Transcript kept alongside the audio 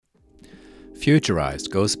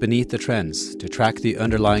Futurized goes beneath the trends to track the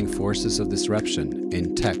underlying forces of disruption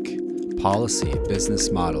in tech, policy,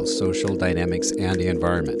 business models, social dynamics, and the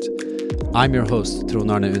environment. I'm your host,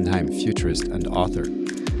 Trond Arne Undheim, futurist and author.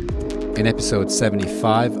 In episode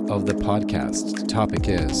 75 of the podcast, the topic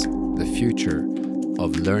is the future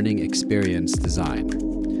of learning experience design.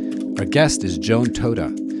 Our guest is Joan Toda,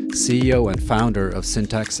 CEO and founder of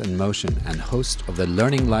Syntax and Motion and host of the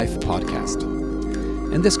Learning Life podcast.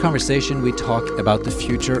 In this conversation, we talk about the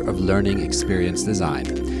future of learning experience design,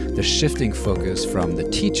 the shifting focus from the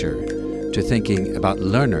teacher to thinking about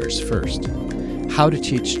learners first. How to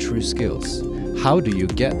teach true skills. How do you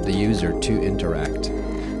get the user to interact?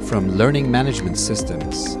 From learning management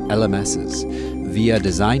systems, LMSs, via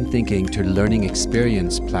design thinking to learning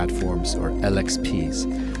experience platforms or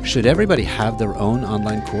LXPs. Should everybody have their own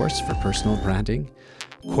online course for personal branding?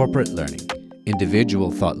 Corporate learning,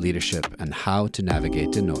 individual thought leadership, and how to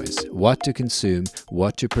navigate the noise, what to consume,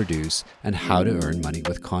 what to produce, and how to earn money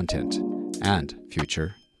with content, and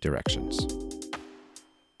future directions.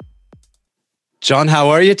 John, how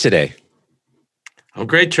are you today? I'm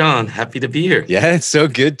great, John. Happy to be here. Yeah, it's so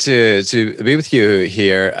good to be with you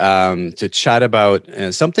here to chat about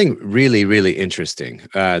something really, really interesting,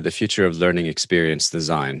 the future of learning experience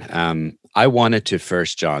design. I wanted to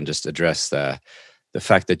first, John, just address the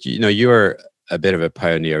fact that, you're a bit of a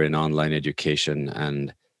pioneer in online education,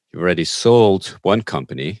 and you've already sold one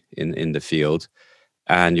company in the field,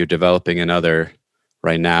 and you're developing another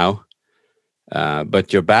right now.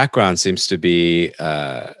 But your background seems to be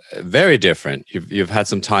very different. You've had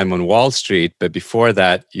some time on Wall Street, but before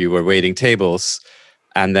that, you were waiting tables,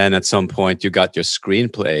 and then at some point, you got your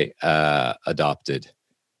screenplay adopted.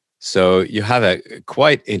 So you have a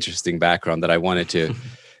quite interesting background that I wanted to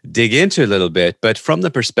dig into a little bit. But from the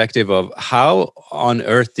perspective of how on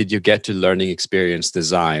earth did you get to learning experience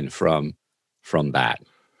design from that?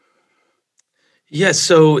 Yeah,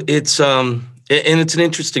 so it's and it's an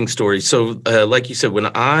interesting story. So, like you said, when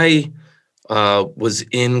I was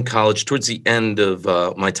in college, towards the end of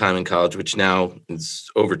my time in college, which now is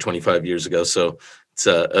over 25 years ago, so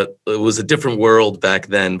it was a different world back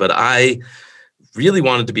then. But I really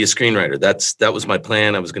wanted to be a screenwriter. That was my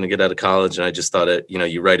plan. I was going to get out of college, and I just thought,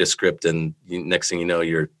 you write a script, and next thing you know,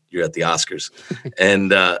 you're at the Oscars.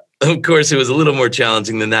 And of course, it was a little more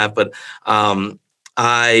challenging than that. But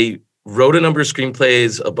I wrote a number of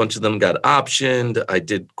screenplays. A bunch of them got optioned. I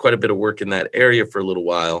did quite a bit of work in that area for a little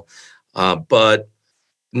while, but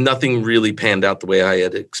nothing really panned out the way I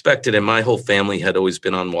had expected. And my whole family had always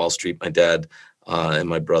been on Wall Street, my dad and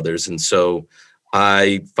my brothers. And so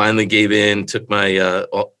I finally gave in, took my,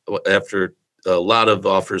 after a lot of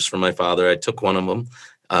offers from my father, I took one of them,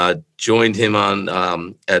 joined him on,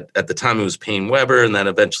 at the time it was Payne Weber, and that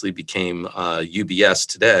eventually became UBS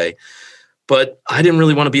today. But I didn't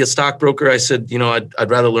really want to be a stockbroker. I said,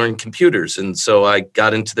 I'd rather learn computers. And so I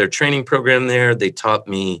got into their training program there. They taught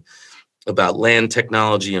me about LAN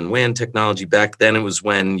technology and WAN technology. Back then, it was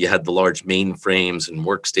when you had the large mainframes and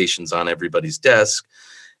workstations on everybody's desk.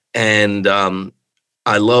 And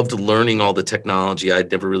I loved learning all the technology.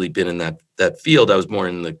 I'd never really been in that field. I was more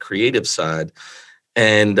in the creative side.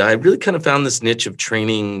 And I really kind of found this niche of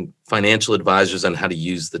training financial advisors on how to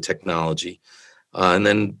use the technology. And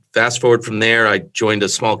then fast forward from there, I joined a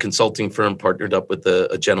small consulting firm, partnered up with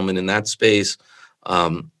a gentleman in that space.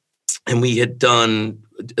 And we had done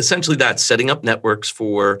essentially that, setting up networks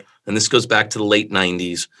for, and this goes back to the late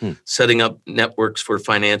 90s, setting up networks for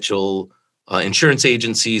financial insurance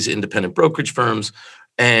agencies, independent brokerage firms,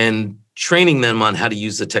 and training them on how to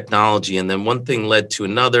use the technology. And then one thing led to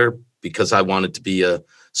another, because I wanted to be a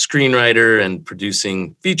screenwriter and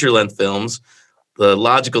producing feature-length films. The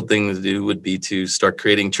logical thing to do would be to start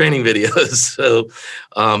creating training videos. So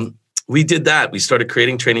we did that. We started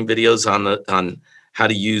creating training videos on how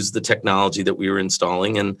to use the technology that we were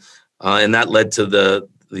installing, and that led to the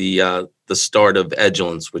start of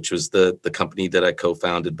Edulance, which was the company that I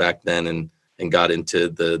co-founded back then and got into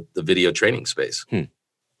the video training space.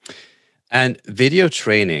 And video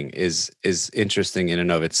training is interesting in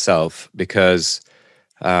and of itself because.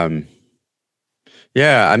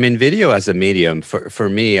 Yeah, I mean, video as a medium for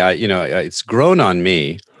me, it's grown on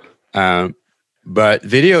me, but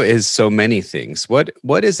video is so many things.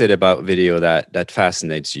 What is it about video that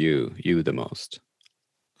fascinates you the most?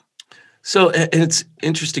 So, and it's an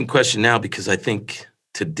interesting question now, because I think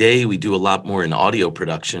today we do a lot more in audio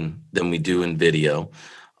production than we do in video.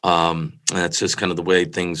 And that's just kind of the way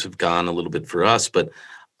things have gone a little bit for us. But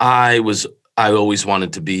I always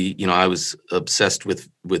wanted to be, I was obsessed with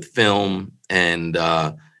film and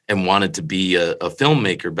wanted to be a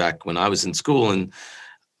filmmaker back when I was in school. And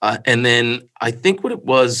And then I think what it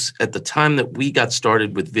was at the time that we got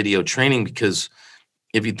started with video training, because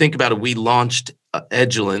if you think about it, we launched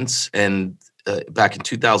Edulance, and back in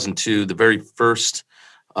 2002, the very first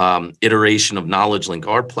iteration of Knowledge Link,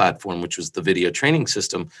 our platform, which was the video training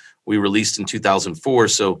system, we released in 2004.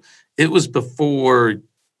 So it was before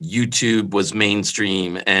YouTube was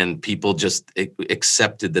mainstream and people just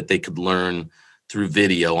accepted that they could learn through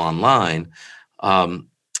video online.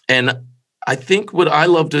 And I think what I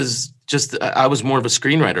loved is just, I was more of a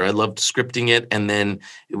screenwriter. I loved scripting it. And then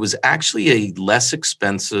it was actually a less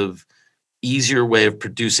expensive, easier way of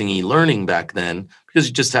producing e-learning back then, because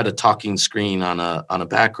you just had a talking screen on a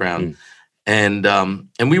background. And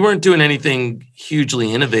we weren't doing anything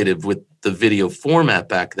hugely innovative with the video format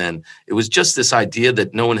back then. It was just this idea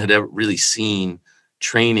that no one had ever really seen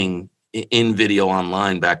training in video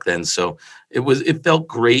online back then. So it felt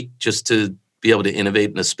great just to be able to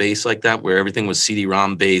innovate in a space like that, where everything was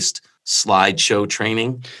CD-ROM based slideshow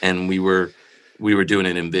training, and we were doing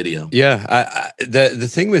it in video. Yeah, the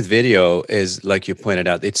thing with video is, like you pointed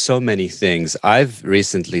out, it's so many things. I've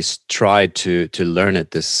recently tried to learn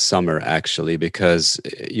it this summer, actually, because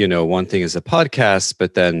one thing is a podcast,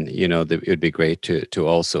 but then it would be great to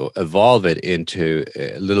also evolve it into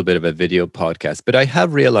a little bit of a video podcast. But I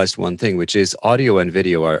have realized one thing, which is audio and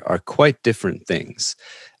video are quite different things,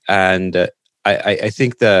 and I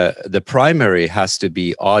think the primary has to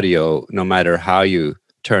be audio, no matter how you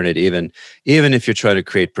turn it. Even if you're trying to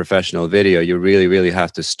create professional video, you really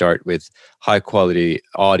have to start with high quality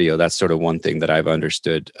audio. That's sort of one thing that I've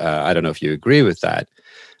understood. I don't know if you agree with that,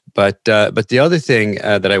 but the other thing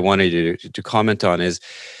that I wanted you to comment on is,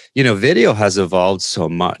 video has evolved so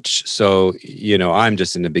much. So I'm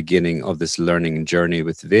just in the beginning of this learning journey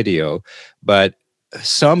with video, but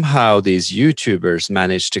somehow these YouTubers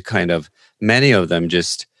managed to kind of, many of them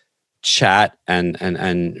just chat and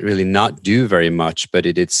really not do very much, but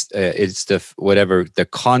it's the whatever the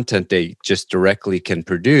content they just directly can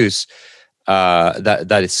produce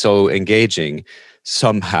that is so engaging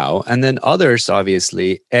somehow. And then others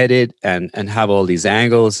obviously edit and have all these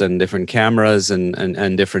angles and different cameras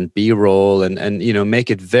and different B-roll and make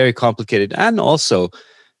it very complicated and also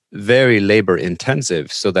very labor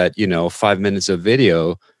intensive, so that 5 minutes of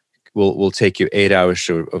video will take you 8 hours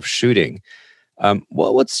of shooting.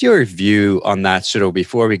 What's your view on that, sort of,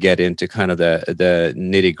 before we get into kind of the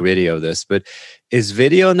nitty gritty of this? But is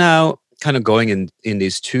video now kind of going in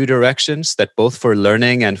these two directions, that both for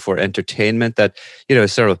learning and for entertainment, that,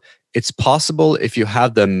 sort of, it's possible if you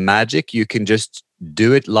have the magic, you can just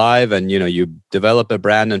do it live and, you develop a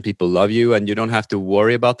brand and people love you and you don't have to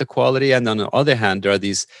worry about the quality. And on the other hand, there are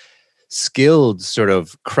these skilled sort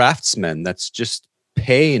of craftsmen that's just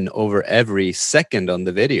paying over every second on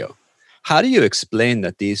the video. How do you explain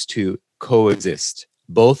that these two coexist,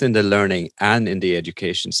 both in the learning and in the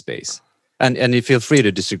education space? And you feel free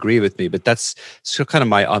to disagree with me, but that's so kind of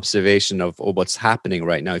my observation of what's happening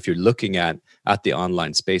right now if you're looking at the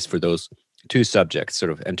online space for those two subjects,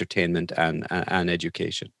 sort of entertainment and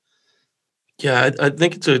education. Yeah, I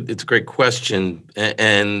think it's a great question,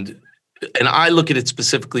 and I look at it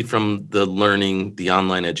specifically from the learning, the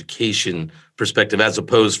online education perspective, as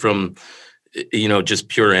opposed from just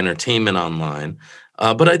pure entertainment online.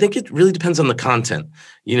 But I think it really depends on the content.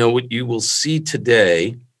 What you will see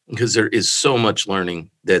today, because there is so much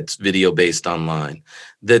learning that's video based online,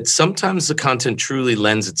 that sometimes the content truly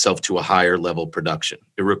lends itself to a higher level production.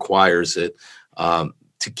 It requires it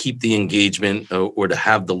to keep the engagement or to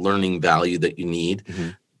have the learning value that you need. Mm-hmm.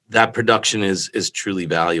 That production is truly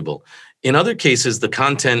valuable. In other cases, the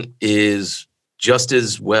content is just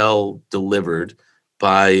as well delivered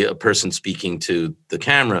by a person speaking to the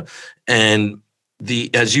camera. And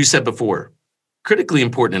as you said before, critically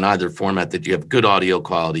important in either format that you have good audio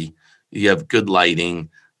quality, you have good lighting,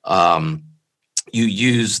 you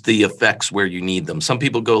use the effects where you need them. Some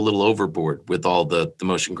people go a little overboard with all the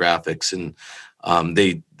motion graphics, and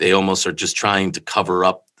they almost are just trying to cover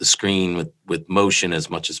up the screen with motion as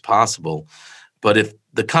much as possible. But if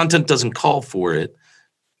the content doesn't call for it,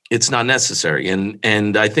 it's not necessary.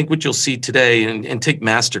 And I think what you'll see today, and take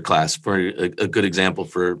Masterclass for a good example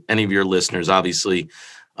for any of your listeners, obviously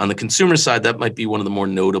on the consumer side, that might be one of the more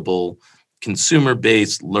notable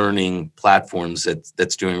consumer-based learning platforms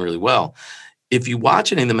that's doing really well. If you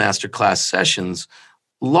watch any of the Masterclass sessions,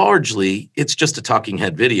 largely it's just a talking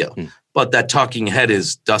head video, but that talking head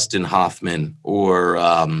is Dustin Hoffman or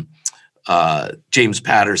James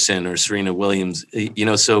Patterson or Serena Williams,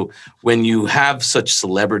 so when you have such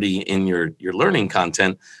celebrity in your learning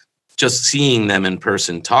content, just seeing them in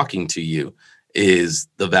person talking to you is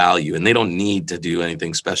the value. And they don't need to do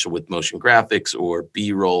anything special with motion graphics or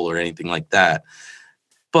B-roll or anything like that.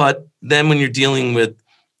 But then when you're dealing with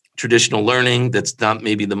traditional learning, that's not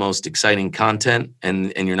maybe the most exciting content,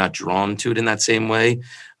 and you're not drawn to it in that same way.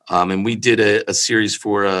 And we did a series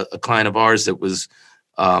for a client of ours that was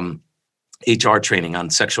HR training on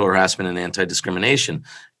sexual harassment and anti-discrimination.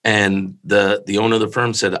 And the owner of the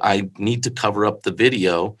firm said, I need to cover up the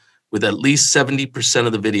video with at least 70%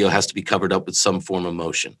 of the video has to be covered up with some form of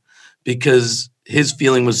motion, because his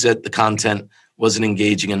feeling was that the content wasn't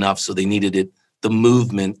engaging enough. So they needed the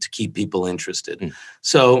movement to keep people interested.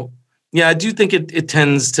 So yeah, I do think it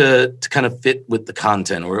tends to kind of fit with the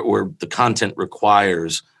content, or the content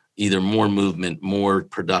requires either more movement, more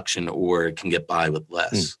production, or it can get by with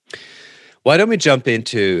less. Why don't we jump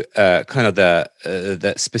into kind of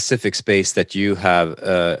the specific space that you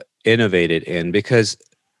have innovated in? Because,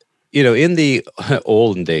 in the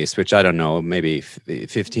olden days, which I don't know, maybe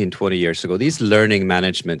 15, 20 years ago, these learning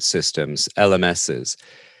management systems, LMSs,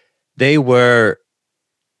 they were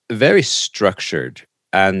very structured.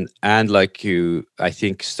 And like you, I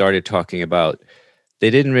think, started talking about, they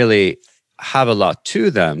didn't really have a lot to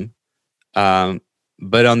them.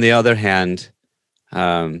 But on the other hand,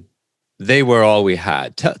 they were all we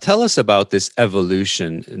had. Tell us about this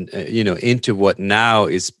evolution, into what now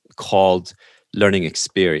is called learning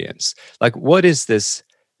experience. Like, what is this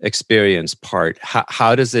experience part?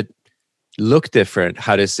 How does it look different?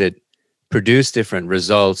 How does it produce different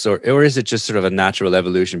results? Or is it just sort of a natural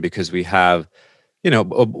evolution because we have,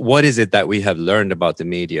 what is it that we have learned about the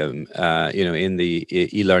medium, in the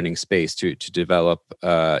e-learning space to develop,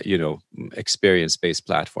 experience-based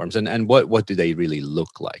platforms? And what do they really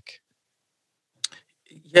look like?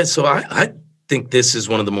 Yeah, so I think this is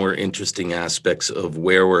one of the more interesting aspects of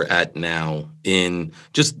where we're at now in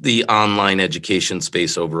just the online education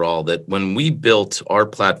space overall, that when we built our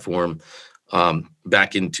platform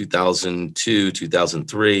back in 2002,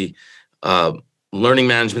 2003, learning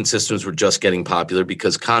management systems were just getting popular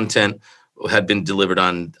because content had been delivered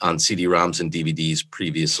on CD-ROMs and DVDs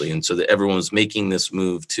previously. And so that everyone was making this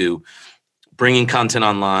move to bringing content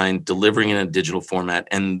online, delivering in a digital format.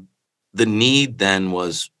 And the need then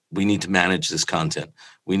was, we need to manage this content.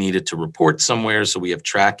 We need it to report somewhere, so we have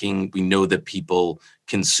tracking. We know that people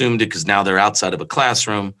consumed it because now they're outside of a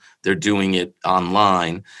classroom. They're doing it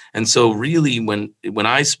online. And so really, when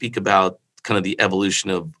I speak about kind of the evolution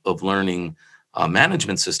of learning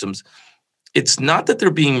management systems, it's not that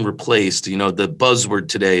they're being replaced. The buzzword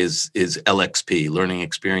today is LXP, learning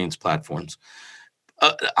experience platforms.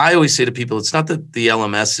 I always say to people, it's not that the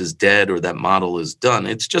LMS is dead or that model is done.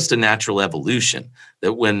 It's just a natural evolution.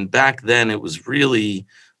 That when back then it was really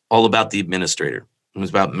all about the administrator. It was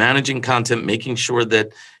about managing content, making sure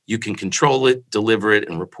that you can control it, deliver it,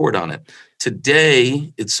 and report on it.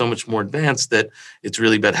 Today, it's so much more advanced that it's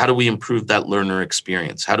really about how do we improve that learner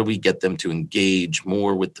experience? How do we get them to engage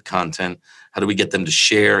more with the content? How do we get them to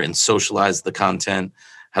share and socialize the content?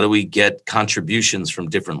 How do we get contributions from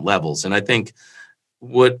different levels? And I think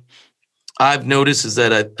what I've noticed is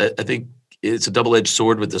that I think it's a double-edged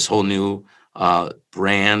sword with this whole new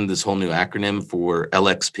brand, this whole new acronym for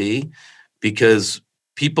LXP, because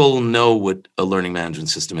people know what a learning management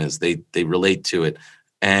system is. They relate to it.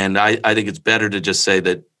 And I think it's better to just say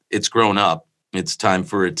that it's grown up. It's time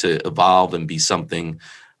for it to evolve and be something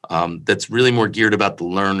that's really more geared about the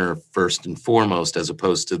learner first and foremost, as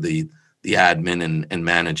opposed to the admin and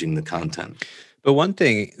managing the content. But one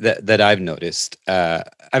thing that I've noticed,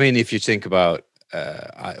 if you think about,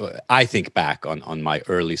 I think back on my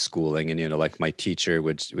early schooling, and like my teacher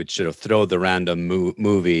would sort of throw the random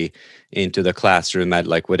movie into the classroom at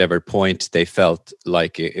like whatever point they felt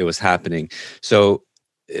like it was happening. So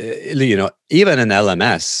even an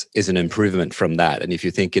LMS is an improvement from that. And if you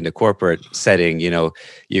think in the corporate setting,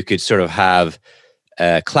 you could sort of have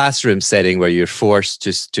a classroom setting where you're forced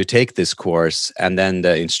to take this course, and then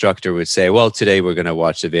the instructor would say, well, today we're going to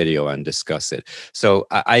watch a video and discuss it. So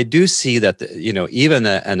I do see that, even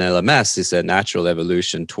an LMS is a natural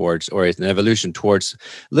evolution towards, or it's an evolution towards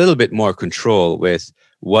a little bit more control with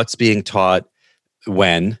what's being taught,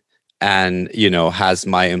 when, and, has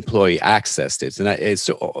my employee accessed it? And it's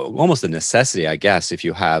almost a necessity, I guess, if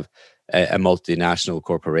you have a multinational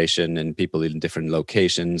corporation and people in different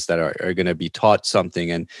locations that are going to be taught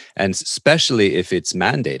something, and especially if it's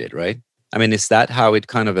mandated, right? Is that how it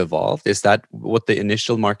kind of evolved? Is that what the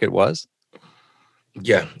initial market was?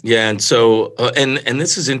 Yeah. And so, and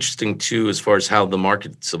this is interesting too, as far as how the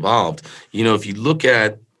market's evolved. If you look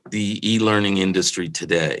at the e-learning industry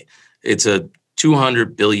today, it's a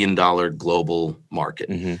 $200 billion global market.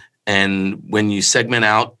 Mm-hmm. And when you segment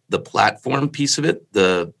out the platform piece of it,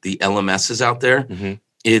 the LMSs out there,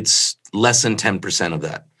 it's less than 10% of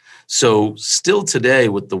that. So still today,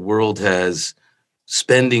 what the world has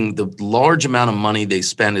spending, the large amount of money they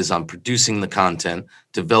spend is on producing the content,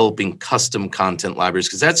 developing custom content libraries,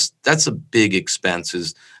 because that's a big expense,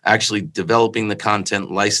 is actually developing the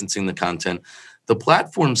content, licensing the content. The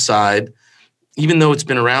platform side, even though it's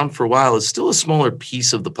been around for a while, is still a smaller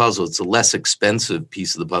piece of the puzzle. It's a less expensive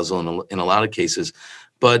piece of the puzzle in a lot of cases,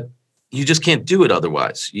 but you just can't do it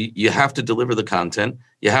otherwise. You have to deliver the content.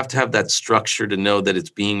 You have to have that structure to know that it's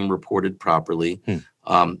being reported properly.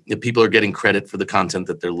 If people are getting credit for the content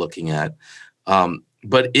that they're looking at.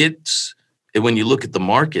 But when you look at the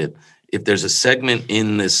market, if there's a segment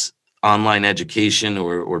in this online education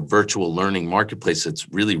or virtual learning marketplace that's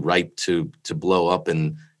really ripe to blow up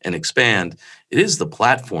and expand, it is the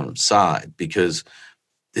platform side, because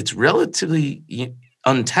it's relatively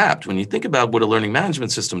untapped. When you think about what a learning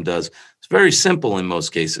management system does, it's very simple in most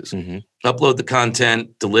cases. Upload the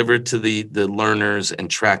content, deliver it to the learners, and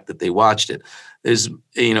track that they watched it. There's,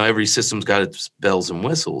 every system's got its bells and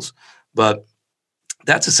whistles, but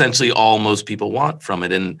that's essentially all most people want from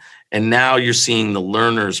it. And now you're seeing the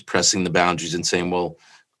learners pressing the boundaries and saying, well,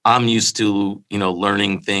 I'm used to,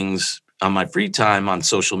 learning things on my free time on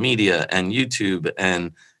social media and YouTube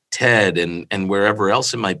and TED and wherever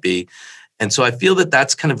else it might be. And so I feel that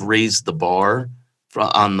that's kind of raised the bar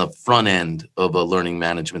on the front end of a learning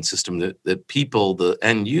management system, that people, the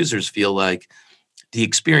end users, feel like the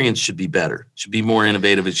experience should be better, should be more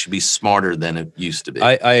innovative. It should be smarter than it used to be.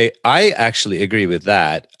 I actually agree with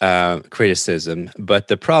that criticism, but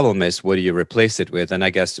the problem is, what do you replace it with? And I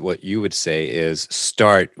guess what you would say is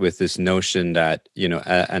start with this notion that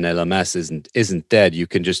an LMS isn't dead. You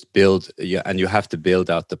can just build, and you have to build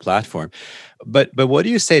out the platform. But what do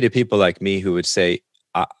you say to people like me who would say,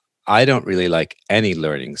 I don't really like any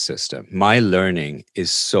learning system. My learning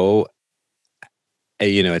is so,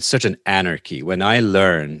 it's such an anarchy. When I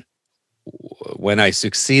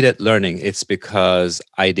succeed at learning, it's because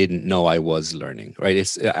I didn't know I was learning,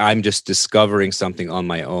 right? I'm just discovering something on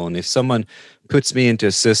my own. If someone puts me into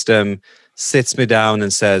a system, sits me down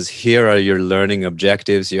and says, here are your learning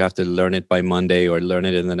objectives, you have to learn it by Monday or learn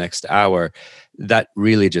it in the next hour, that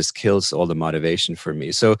really just kills all the motivation for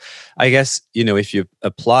me. So I guess, if you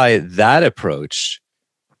apply that approach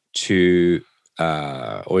to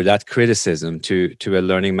or that criticism to a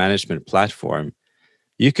learning management platform,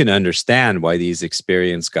 you can understand why these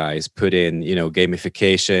experienced guys put in,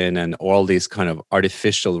 gamification and all these kind of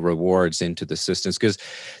artificial rewards into the systems. Because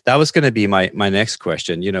that was going to be my next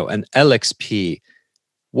question. An LXP,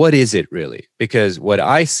 what is it really? Because what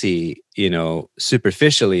I see,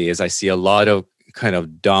 superficially, is I see a lot of kind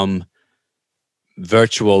of dumb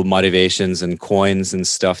virtual motivations and coins and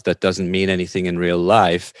stuff that doesn't mean anything in real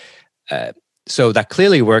life. So that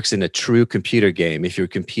clearly works in a true computer game if you're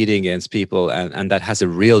competing against people, and that has a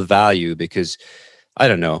real value because, I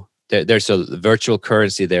don't know, there's a virtual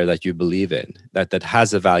currency there that you believe in, that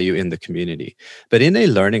has a value in the community. But in a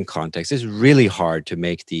learning context, it's really hard to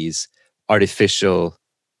make these artificial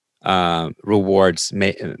rewards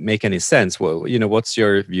make any sense. Well, what's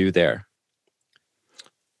your view there?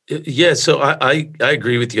 Yeah, so I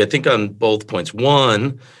agree with you. I think on both points.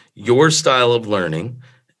 One, your style of learning,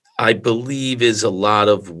 I believe, is a lot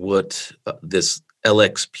of what this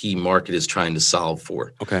LXP market is trying to solve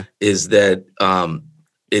for. Okay. Is that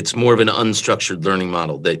it's more of an unstructured learning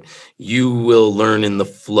model, that you will learn in the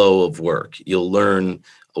flow of work. You'll learn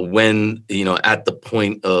when, at the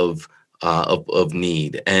point of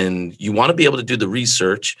need. And you want to be able to do the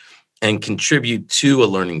research and contribute to a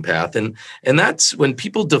learning path. And that's when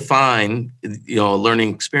people define, a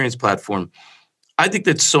learning experience platform. I think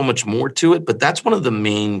there's so much more to it, but that's one of the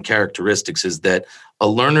main characteristics, is that a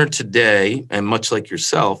learner today, and much like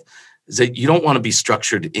yourself, is that you don't want to be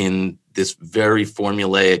structured in this very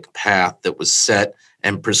formulaic path that was set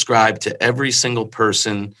and prescribed to every single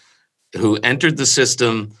person who entered the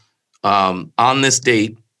system on this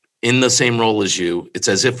date in the same role as you. It's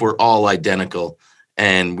as if we're all identical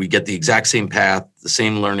and we get the exact same path, the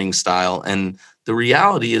same learning style. And the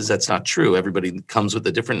reality is that's not true. Everybody comes with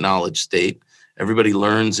a different knowledge state. Everybody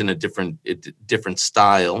learns in a different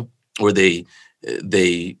style, or they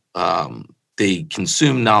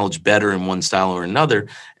consume knowledge better in one style or another.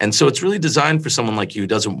 And so it's really designed for someone like you who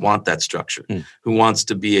doesn't want that structure, who wants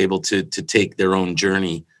to be able to take their own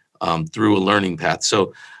journey through a learning path.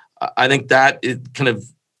 So I think that it kind of,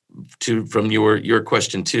 from your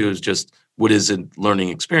question too, is just, what is a learning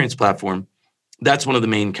experience platform? That's one of the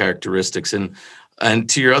main characteristics. And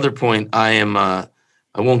to your other point, I am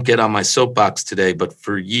I won't get on my soapbox today, but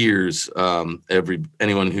for years,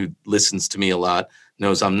 anyone who listens to me a lot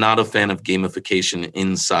knows I'm not a fan of gamification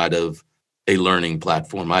inside of a learning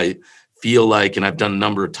platform. I feel like, and I've done a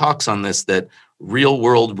number of talks on this, that real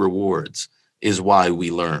world rewards is why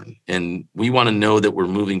we learn. And we want to know that we're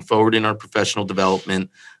moving forward in our professional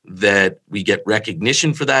development, that we get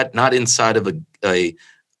recognition for that, not inside of a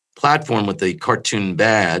platform with a cartoon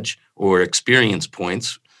badge or experience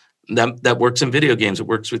points. That works in video games. It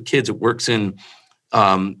works with kids. It works in,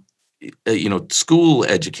 school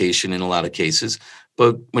education in a lot of cases.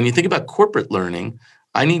 But when you think about corporate learning,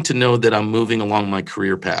 I need to know that I'm moving along my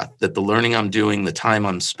career path, that the learning I'm doing, the time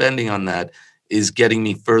I'm spending on that is getting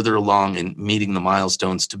me further along and meeting the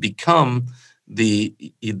milestones to become the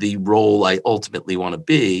role I ultimately want to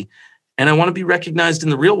be. And I want to be recognized in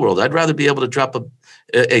the real world. I'd rather be able to drop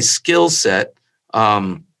a skill set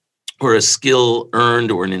or a skill earned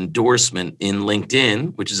or an endorsement in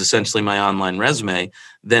LinkedIn, which is essentially my online resume,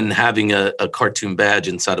 than having a cartoon badge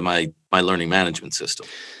inside of my learning management system.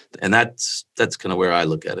 And that's kind of where I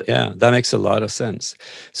look at it. Yeah, that makes a lot of sense.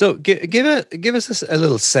 So give us a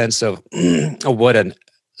little sense of what a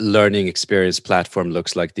learning experience platform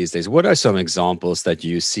looks like these days. What are some examples that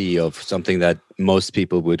you see of something that most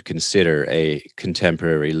people would consider a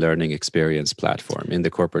contemporary learning experience platform in the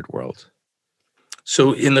corporate world?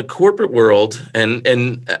 So in the corporate world,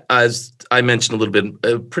 and as I mentioned a little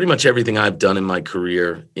bit, pretty much everything I've done in my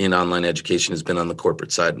career in online education has been on the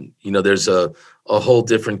corporate side. There's a whole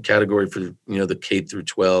different category for, the K through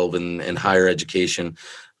 12 and higher education.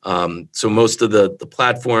 So most of the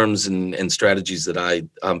platforms and strategies that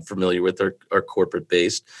I'm familiar with are corporate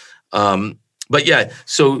based. But yeah,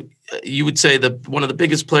 so you would say that one of the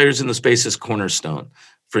biggest players in the space is Cornerstone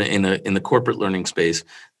in the corporate learning space.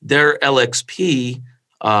 Their LXP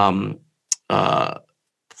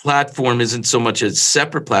platform isn't so much a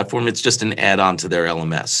separate platform; it's just an add-on to their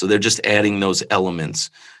LMS. So they're just adding those elements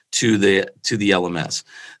to the LMS.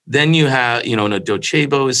 Then you have,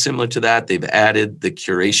 Docebo is similar to that. They've added the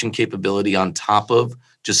curation capability on top of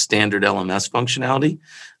just standard LMS functionality.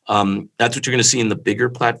 That's what you're going to see in the bigger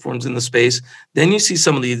platforms in the space. Then you see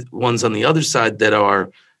some of the ones on the other side that are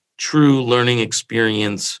true learning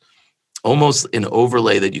experience, almost an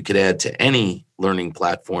overlay that you could add to any learning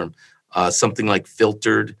platform. Something like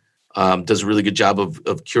Filtered does a really good job of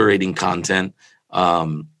curating content.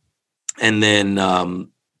 And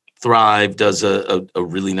then Thrive does a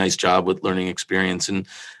really nice job with learning experience. And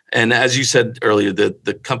as you said earlier,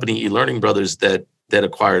 the company eLearning Brothers that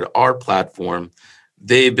acquired our platform,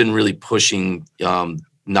 they've been really pushing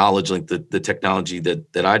Knowledge Link, the technology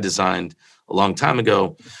that I designed a long time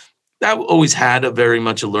ago. That always had a very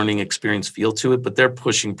much a learning experience feel to it, but they're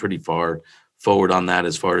pushing pretty far forward on that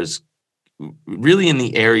as far as really in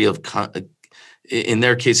the area of, in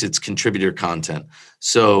their case, it's contributor content.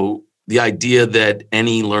 So the idea that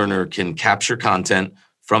any learner can capture content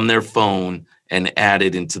from their phone and add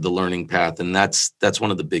it into the learning path. And that's one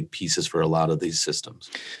of the big pieces for a lot of these systems.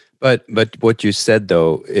 But what you said,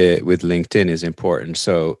 though, with LinkedIn is important.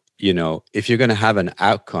 So, if you're going to have an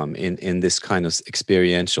outcome in this kind of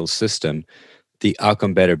experiential system, the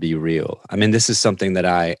outcome better be real. I mean, this is something that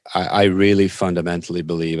I really fundamentally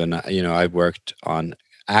believe. And, I've worked on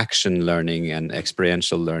action learning and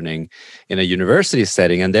experiential learning in a university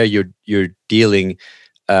setting. And there you're dealing,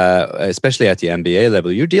 especially at the MBA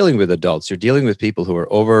level, you're dealing with adults. You're dealing with people who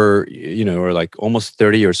are over, or like almost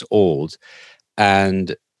 30 years old.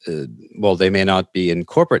 And they may not be in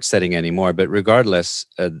corporate setting anymore, but regardless,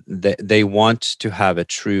 they want to have a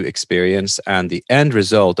true experience, and the end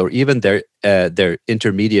result, or even their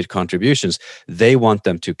intermediate contributions, they want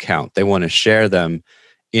them to count. They want to share them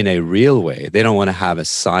in a real way. They don't want to have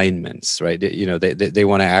assignments, right? They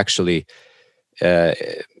want to actually,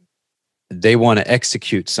 they want to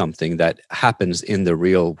execute something that happens in the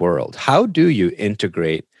real world. How do you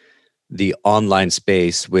integrate the online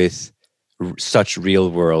space with such real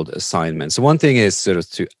world assignments? One thing is sort of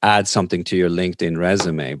to add something to your LinkedIn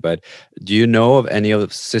resume, but do you know of any other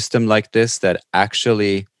system like this that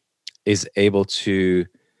actually is able to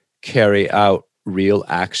carry out real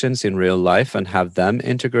actions in real life and have them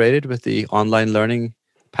integrated with the online learning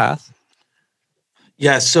path?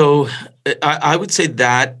 Yeah, so I would say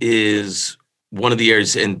that is one of the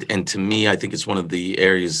areas, and to me, I think it's one of the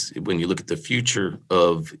areas when you look at the future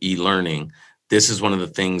of e-learning. This is one of the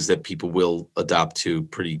things that people will adopt to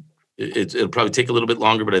it'll probably take a little bit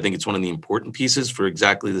longer, but I think it's one of the important pieces for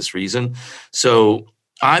exactly this reason. So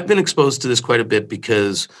I've been exposed to this quite a bit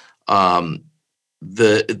because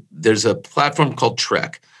there's a platform called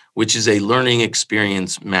Trek, which is a learning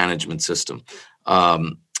experience management system.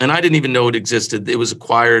 and I didn't even know it existed. It was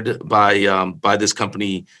acquired by this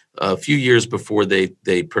company a few years before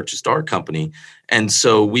they purchased our company. And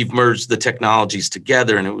so we've merged the technologies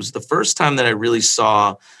together. And it was the first time that I really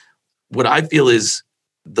saw what I feel is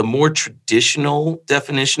the more traditional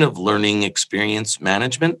definition of learning experience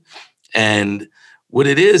management. And what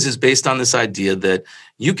it is based on this idea that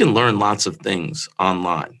you can learn lots of things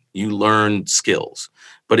online. You learn skills,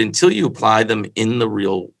 but until you apply them in the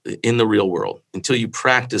real world, until you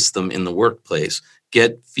practice them in the workplace,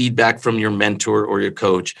 get feedback from your mentor or your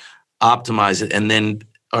coach, optimize it, and then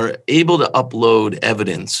are able to upload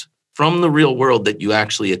evidence from the real world that you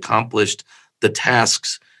actually accomplished the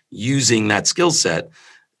tasks using that skill set.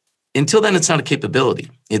 Until then, it's not a capability.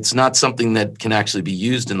 It's not something that can actually be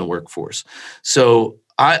used in the workforce. So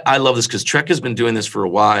I love this because Trek has been doing this for a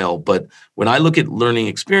while. But when I look at learning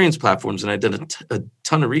experience platforms, and I did a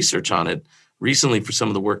ton of research on it recently for some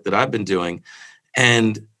of the work that I've been doing,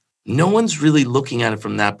 and no one's really looking at it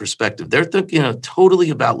from that perspective. They're thinking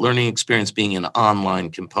totally about learning experience being an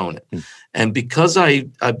online component. And because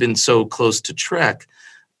I've been so close to Trek,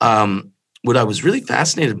 what I was really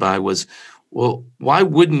fascinated by was, well, why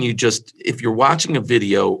wouldn't you just, if you're watching a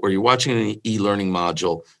video or you're watching an e-learning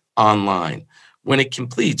module online, when it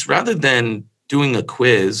completes, rather than doing a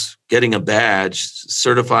quiz, getting a badge,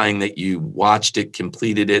 certifying that you watched it,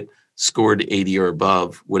 completed it, scored 80 or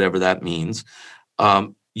above, whatever that means,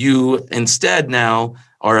 you instead now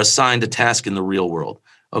are assigned a task in the real world.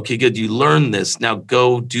 Okay, good. You learned this. Now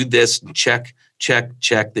go do this, check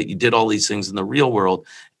that you did all these things in the real world.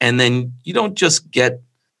 And then you don't just get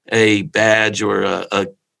a badge or a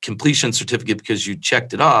completion certificate because you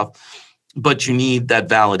checked it off, but you need that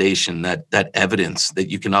validation, that evidence that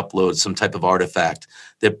you can upload, some type of artifact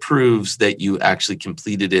that proves that you actually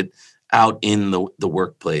completed it out in the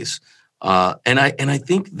workplace. And I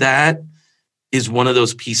think that is one of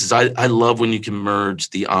those pieces. I love when you can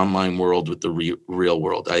merge the online world with the real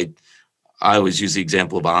world. I always use the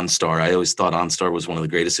example of OnStar. I always thought OnStar was one of the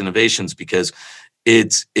greatest innovations because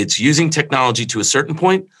it's using technology to a certain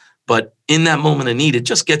point, but in that moment of need, it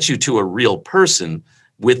just gets you to a real person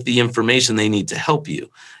with the information they need to help you.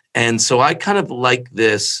 And so I kind of like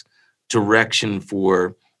this direction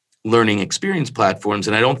for learning experience platforms,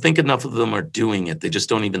 and I don't think enough of them are doing it. They just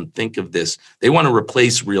don't even think of this. They want to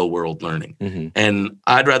replace real world learning. Mm-hmm. And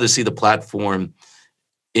I'd rather see the platform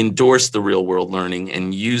endorse the real world learning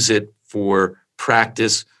and use it for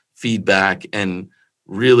practice, feedback, and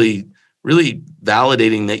really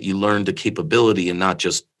validating that you learned a capability and not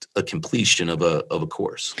just a completion of a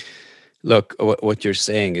course. Look, what you're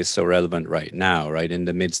saying is so relevant right now, right? In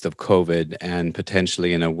the midst of COVID and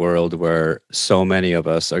potentially in a world where so many of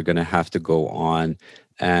us are going to have to go on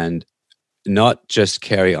and not just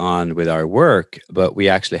carry on with our work, but we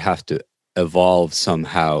actually have to evolve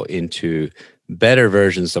somehow into better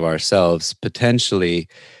versions of ourselves, potentially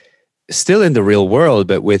still in the real world,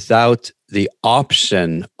 but without the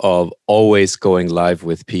option of always going live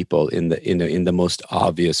with people in the most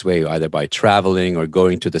obvious way, either by traveling or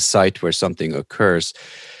going to the site where something occurs.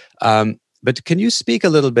 But can you speak a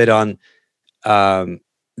little bit on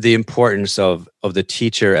the importance of the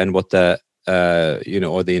teacher and what the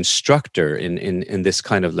or the instructor in this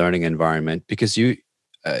kind of learning environment? Because you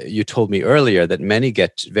told me earlier that many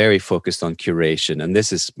get very focused on curation, and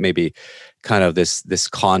this is maybe kind of this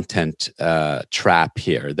content trap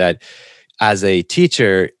here, that as a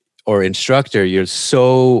teacher or instructor, you're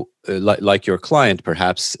so like your client,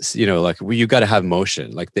 perhaps, like you got to have motion.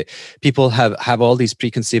 Like people have all these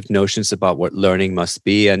preconceived notions about what learning must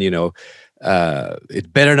be, and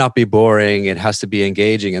it better not be boring. It has to be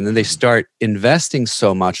engaging, and then they start investing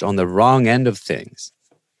so much on the wrong end of things.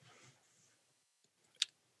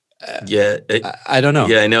 I don't know.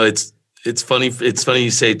 Yeah, I know. It's funny. It's funny you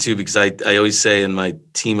say it too, because I always say, and my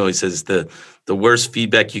team always says, the worst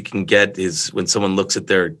feedback you can get is when someone looks at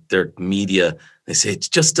their media, they say it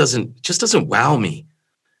just doesn't wow me,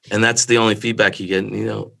 and that's the only feedback you get.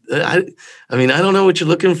 I mean, I don't know what you're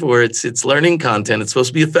looking for. It's learning content. It's supposed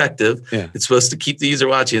to be effective. Yeah. It's supposed to keep the user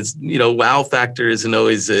watching. It's wow factor isn't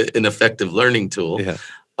always an effective learning tool. Yeah.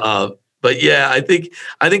 But yeah, I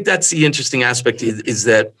think that's the interesting aspect is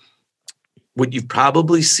that what you've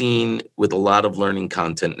probably seen with a lot of learning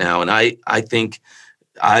content now, and I think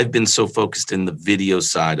I've been so focused in the video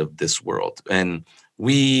side of this world, and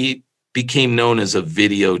we became known as a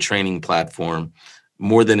video training platform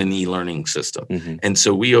more than an e-learning system. Mm-hmm. And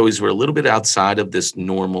so we always were a little bit outside of this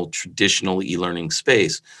normal traditional e-learning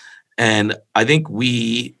space. And I think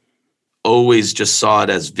we always just saw it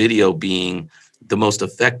as video being the most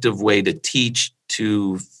effective way to teach,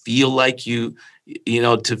 to feel like you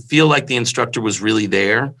to feel like the instructor was really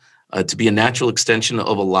there, to be a natural extension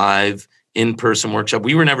of a live in-person workshop.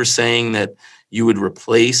 We were never saying that you would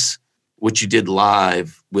replace what you did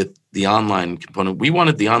live with the online component. We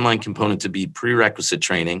wanted the online component to be prerequisite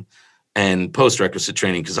training and post-requisite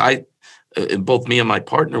training, because both me and my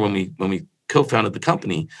partner, when we co-founded the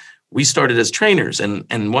company, we started as trainers.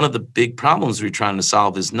 And one of the big problems we're trying to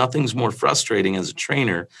solve is nothing's more frustrating as a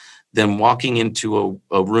trainer than walking into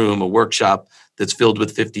a room, a workshop that's filled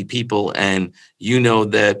with 50 people, and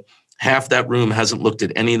that half that room hasn't looked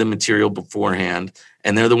at any of the material beforehand,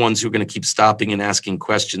 and they're the ones who are going to keep stopping and asking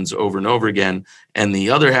questions over and over again. And the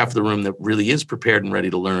other half of the room that really is prepared and ready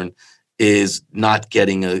to learn is not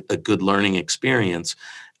getting a good learning experience.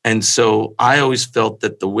 And so I always felt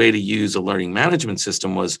that the way to use a learning management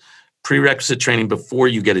system was prerequisite training before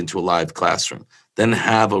you get into a live classroom, then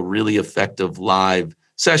have a really effective live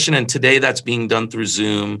session. And today that's being done through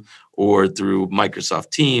Zoom or through Microsoft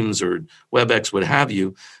Teams or WebEx, what have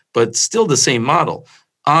you, but still the same model.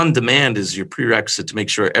 On demand is your prerequisite to make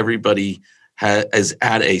sure everybody is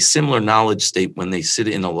at a similar knowledge state when they sit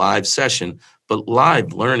in a live session. But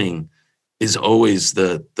live learning is always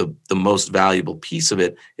the most valuable piece of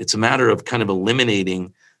it. It's a matter of kind of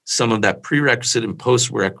eliminating some of that prerequisite and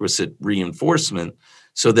post-requisite reinforcement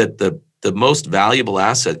so that the most valuable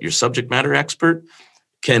asset, your subject matter expert,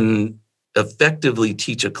 can effectively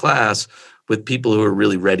teach a class with people who are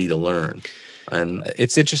really ready to learn. And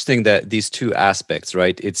it's interesting that these two aspects,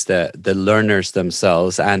 right? It's the learners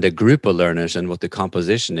themselves and a group of learners and what the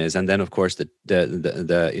composition is, and then of course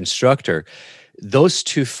the instructor. Those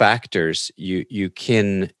two factors, you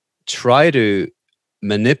can try to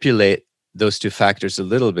manipulate those two factors a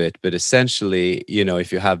little bit, but essentially,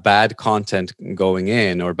 if you have bad content going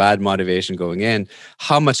in or bad motivation going in,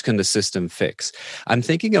 how much can the system fix? I'm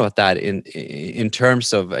thinking about that in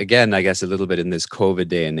terms of, again, I guess a little bit in this COVID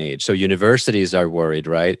day and age. So universities are worried,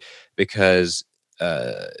 right? Because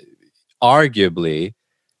arguably,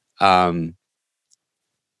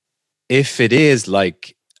 if it is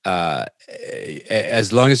like,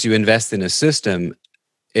 as long as you invest in a system,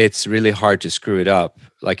 it's really hard to screw it up.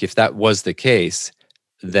 Like if that was the case,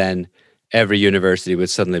 then every university would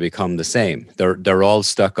suddenly become the same. They're all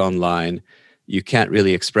stuck online. You can't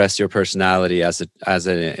really express your personality as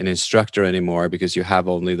an instructor anymore because you have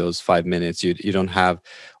only those 5 minutes. You don't have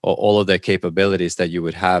all of the capabilities that you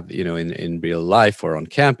would have, in real life or on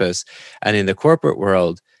campus and in the corporate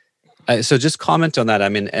world. So just comment on that. I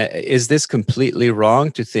mean, is this completely wrong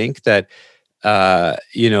to think that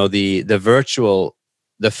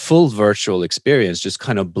the full virtual experience just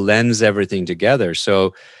kind of blends everything together?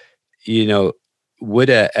 So, would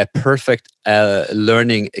a perfect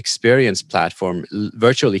learning experience platform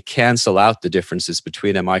virtually cancel out the differences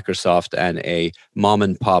between a Microsoft and a mom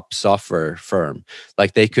and pop software firm?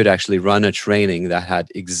 Like they could actually run a training that had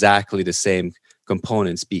exactly the same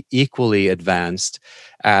components, be equally advanced,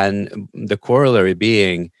 and the corollary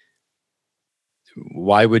being,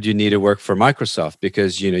 why would you need to work for Microsoft?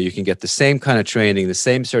 Because, you can get the same kind of training, the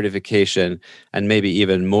same certification, and maybe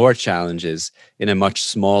even more challenges in a much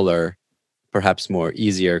smaller, perhaps more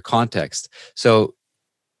easier context. So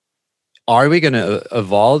are we going to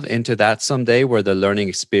evolve into that someday where the learning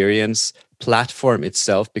experience platform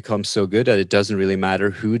itself becomes so good that it doesn't really matter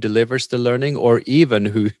who delivers the learning or even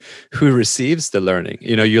who receives the learning?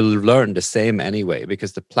 You'll learn the same anyway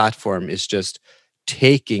because the platform is just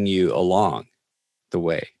taking you along the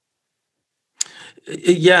way.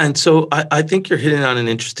 Yeah, and so I think you're hitting on an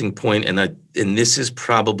interesting point, and this is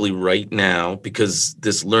probably right now because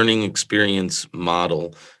this learning experience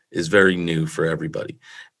model is very new for everybody,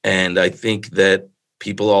 and I think that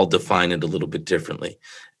people all define it a little bit differently.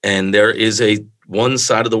 And there is one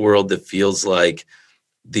side of the world that feels like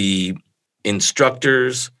the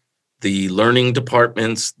instructors, the learning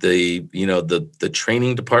departments, the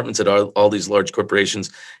training departments at all these large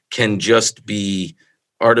corporations can just be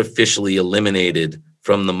artificially eliminated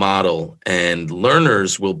from the model, and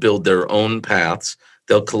learners will build their own paths.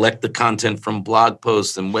 They'll collect the content from blog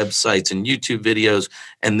posts and websites and YouTube videos,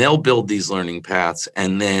 and they'll build these learning paths.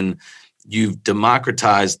 And then you've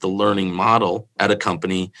democratized the learning model at a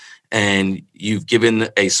company, and you've given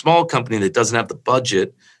a small company that doesn't have the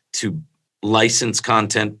budget to license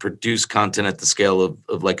content, produce content at the scale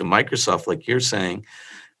of like a Microsoft, like you're saying.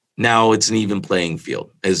 Now it's an even playing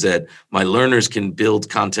field, is that my learners can build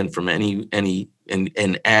content from any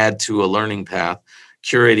and add to a learning path,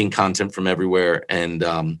 curating content from everywhere. And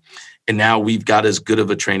now we've got as good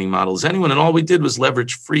of a training model as anyone. And all we did was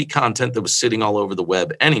leverage free content that was sitting all over the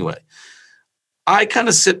web anyway. I kind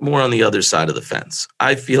of sit more on the other side of the fence.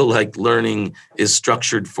 I feel like learning is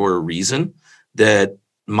structured for a reason. that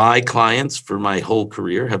my clients for my whole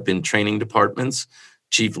career have been training departments,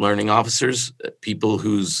 chief learning officers, people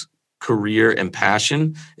whose career and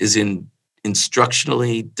passion is in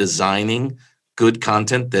instructionally designing good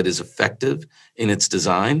content that is effective in its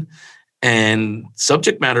design. And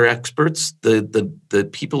subject matter experts, the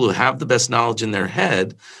people who have the best knowledge in their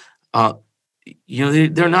head,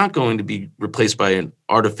 they're not going to be replaced by an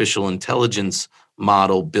artificial intelligence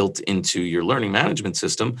model built into your learning management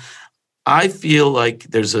system. I feel like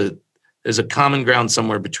there's a common ground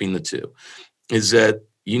somewhere between the two, is that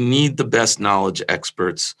you need the best knowledge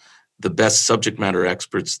experts, the best subject matter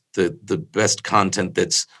experts, the best content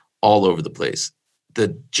that's all over the place.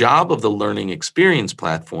 The job of the learning experience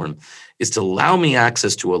platform is to allow me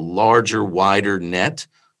access to a larger, wider net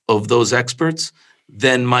of those experts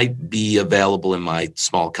than might be available in my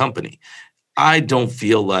small company. I don't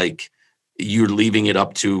feel like you're leaving it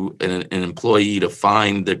up to an employee to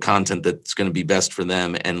find the content that's going to be best for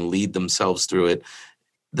them and lead themselves through it.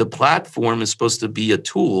 The platform is supposed to be a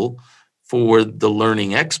tool for the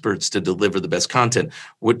learning experts to deliver the best content.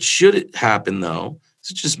 What should happen, though, is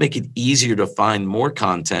just make it easier to find more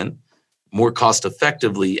content, more cost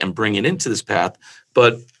effectively, and bring it into this path.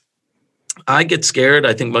 But I get scared,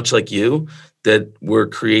 I think much like you, that we're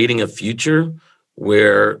creating a future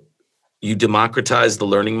where you democratize the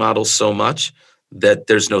learning model so much that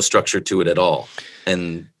there's no structure to it at all.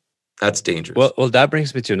 And that's dangerous. Well, that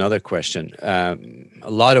brings me to another question. A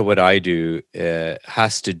lot of what I do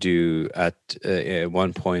has to do at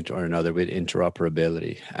one point or another with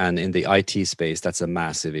interoperability. And in the IT space, that's a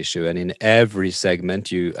massive issue. And in every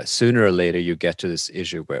segment, sooner or later, you get to this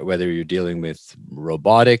issue where whether you're dealing with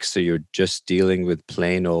robotics or you're just dealing with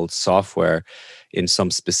plain old software in some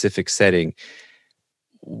specific setting.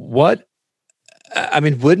 Wouldn't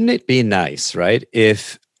it be nice, right,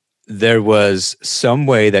 if there was some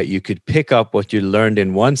way that you could pick up what you learned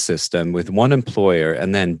in one system with one employer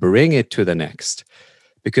and then bring it to the next?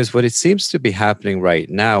 Because what it seems to be happening right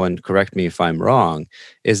now, and correct me if I'm wrong,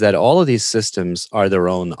 is that all of these systems are their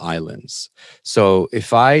own islands. So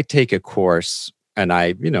if I take a course, and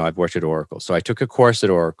I've worked at Oracle, so I took a course at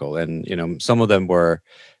Oracle, and some of them were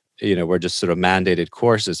just sort of mandated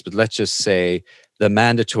courses, but let's just say the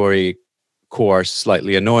mandatory course,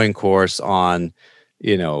 slightly annoying course on,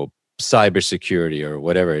 cybersecurity or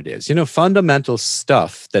whatever it is, fundamental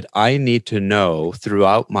stuff that I need to know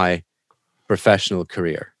throughout my professional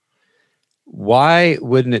career. Why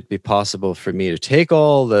wouldn't it be possible for me to take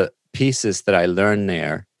all the pieces that I learned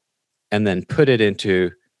there and then put it into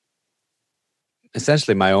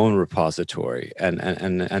essentially my own repository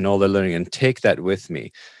and all the learning and take that with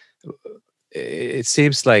me? It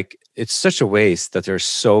seems like it's such a waste that there's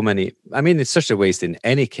so many. It's such a waste in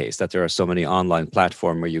any case that there are so many online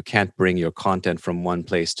platforms where you can't bring your content from one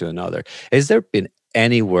place to another. Has there been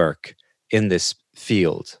any work in this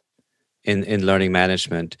field, in learning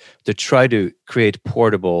management, to try to create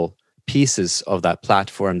portable pieces of that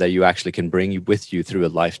platform that you actually can bring with you through a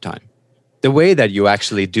lifetime? The way that you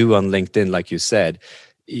actually do on LinkedIn, like you said,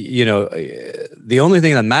 the only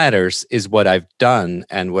thing that matters is what I've done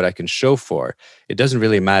and what I can show for. It doesn't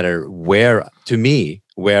really matter where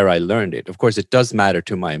I learned it. Of course, it does matter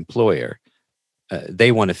to my employer.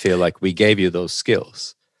 They want to feel like we gave you those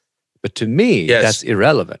skills. But to me, yes, that's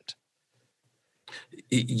irrelevant.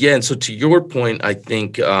 Yeah, and so to your point, I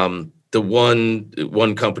think the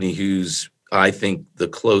one company who's, I think, the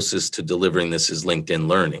closest to delivering this is LinkedIn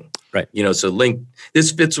Learning. Right. So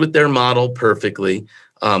this fits with their model perfectly.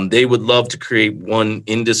 They would love to create one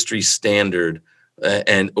industry standard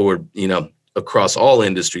or across all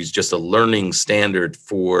industries, just a learning standard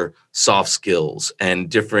for soft skills and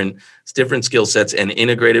different skill sets, and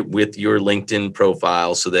integrate it with your LinkedIn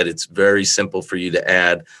profile so that it's very simple for you to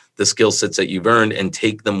add the skill sets that you've earned and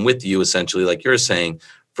take them with you, essentially, like you're saying,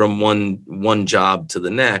 from one job to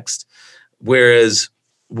the next. Whereas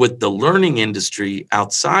with the learning industry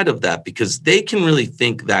outside of that, because they can really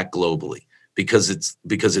think that globally, because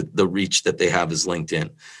the reach that they have is LinkedIn.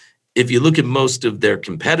 If you look at most of their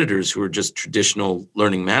competitors who are just traditional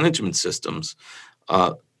learning management systems,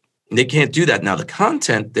 they can't do that. Now, the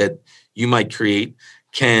content that you might create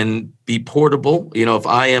can be portable. If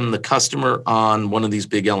I am the customer on one of these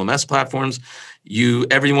big LMS platforms,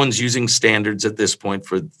 everyone's using standards at this point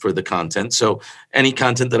for the content. So any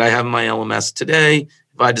content that I have in my LMS today,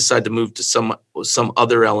 if I decide to move to some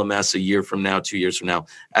other LMS a year from now, 2 years from now,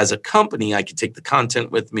 as a company, I could take the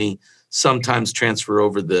content with me, sometimes transfer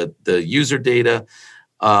over the user data.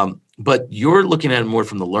 But you're looking at it more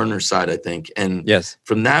from the learner side, I think. And yes,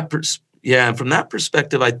 from that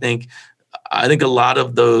perspective, I think a lot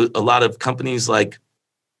of companies like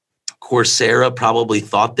Coursera probably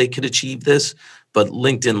thought they could achieve this, but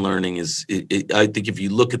LinkedIn Learning I think if you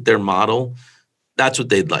look at their model, that's what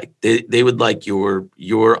they'd like. They would like your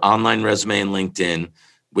online resume in LinkedIn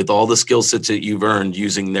with all the skill sets that you've earned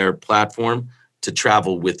using their platform to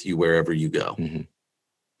travel with you wherever you go. Mm-hmm.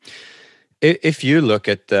 If you look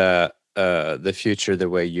at the future the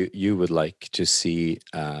way you would like to see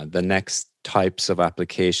the next types of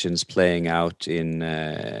applications playing out in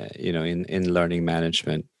in learning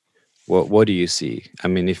management, what do you see? I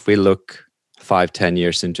mean, if we look 5-10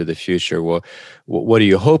 years into the future, what do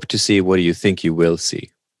you hope to see? What do you think you will see?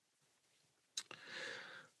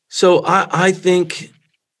 So I think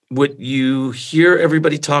what you hear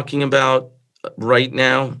everybody talking about right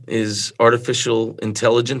now is artificial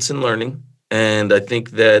intelligence and learning. And I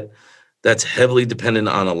think that that's heavily dependent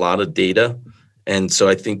on a lot of data. And so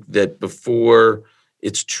I think that before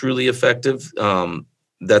it's truly effective,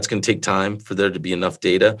 that's going to take time for there to be enough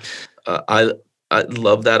data. I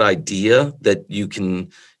love that idea that you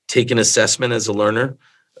can take an assessment as a learner,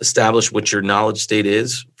 establish what your knowledge state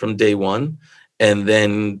is from day one, and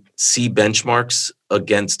then see benchmarks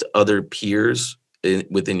against other peers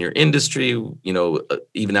within your industry,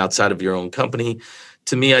 even outside of your own company.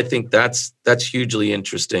 To me, I think that's hugely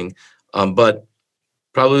interesting, but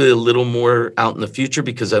probably a little more out in the future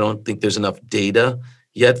because I don't think there's enough data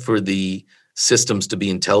yet for the systems to be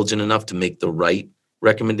intelligent enough to make the right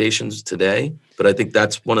recommendations today. But I think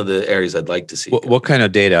that's one of the areas I'd like to see. What kind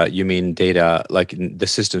of data? You mean data like the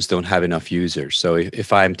systems don't have enough users? So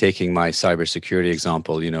if I'm taking my cybersecurity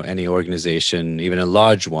example, any organization, even a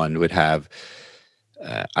large one, would have,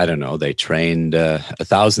 I don't know, they trained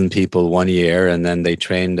 1,000 people one year and then they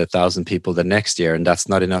trained 1,000 people the next year, and that's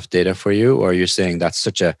not enough data for you? Or you're saying that's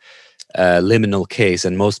such a liminal case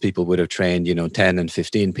and most people would have trained 10 and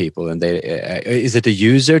 15 people, and they is it the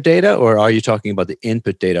user data, or are you talking about the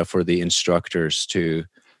input data for the instructors to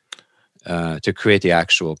create the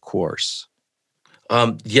actual course?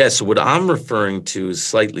 Yes, what I'm referring to is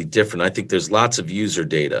slightly different. I think there's lots of user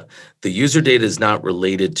data. The user data is not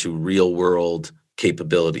related to real world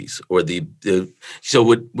capabilities or and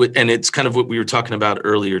it's kind of what we were talking about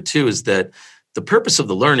earlier too, is that the purpose of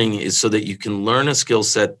the learning is so that you can learn a skill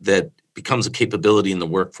set that becomes a capability in the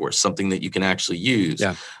workforce, something that you can actually use.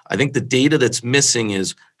 Yeah. I think the data that's missing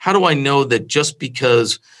is, how do I know that just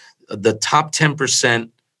because the top 10%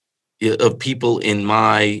 of people in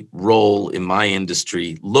my role, in my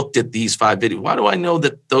industry, looked at these 5 videos, why do I know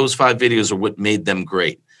that those 5 videos are what made them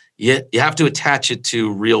great? You have to attach it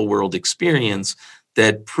to real world experience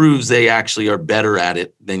that proves they actually are better at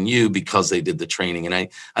it than you because they did the training. And I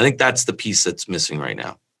think that's the piece that's missing right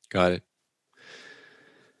now. Got it.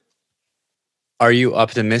 Are you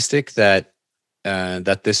optimistic that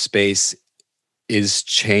this space is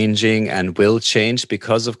changing and will change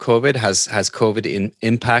because of COVID? Has COVID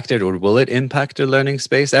impacted, or will it impact the learning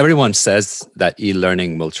space? Everyone says that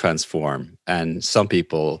e-learning will transform, and some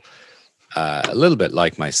people, a little bit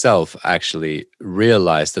like myself, actually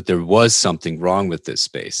realized that there was something wrong with this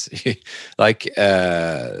space.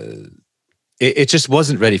 It just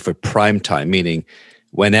wasn't ready for prime time, meaning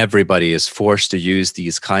when everybody is forced to use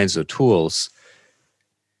these kinds of tools,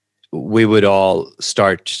 we would all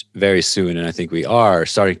start very soon, and I think we are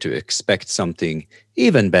starting to expect something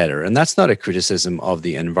even better. And that's not a criticism of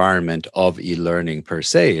the environment of e-learning per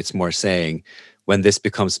se. It's more saying when this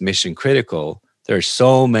becomes mission critical, there are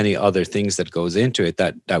so many other things that goes into it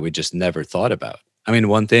that we just never thought about. I mean,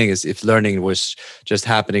 one thing is, if learning was just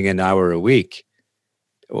happening an hour a week,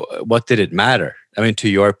 what did it matter? I mean, to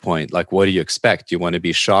your point, like, what do you expect? You want to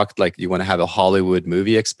be shocked? Like, you want to have a Hollywood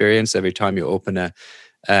movie experience every time you open a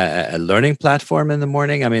learning platform in the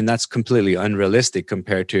morning? I mean, that's completely unrealistic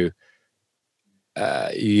compared to,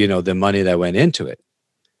 the money that went into it.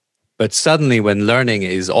 But suddenly when learning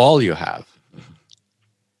is all you have,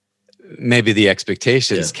 maybe the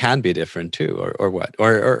expectations can be different too, or what?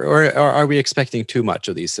 Or are we expecting too much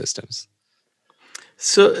of these systems?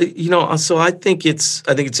 So, so I think it's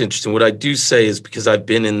interesting. What I do say is, because I've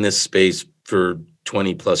been in this space for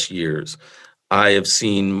 20 plus years, I have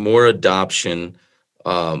seen more adoption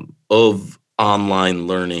of online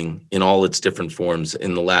learning in all its different forms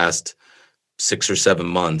in the last 6 or 7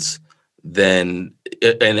 months and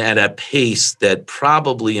at a pace that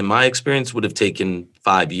probably, in my experience, would have taken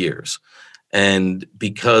 5 years. And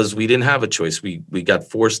because we didn't have a choice, we got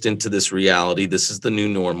forced into this reality. This is the new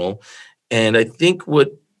normal. And I think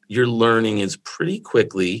what you're learning is, pretty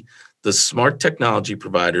quickly, the smart technology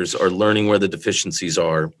providers are learning where the deficiencies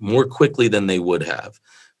are more quickly than they would have,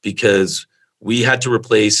 because we had to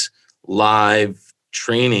replace live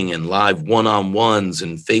training and live one-on-ones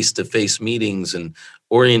and face-to-face meetings and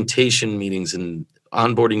orientation meetings and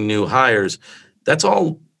onboarding new hires, that's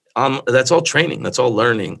all training, that's all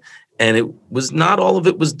learning. And it was not all of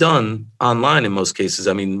it was done online in most cases.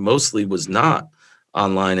 I mean, mostly was not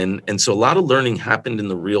online. And so a lot of learning happened in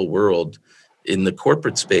the real world, in the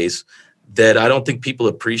corporate space, that I don't think people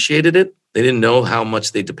appreciated it. They didn't know how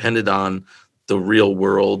much they depended on the real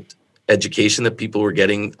world education that people were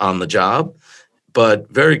getting on the job. But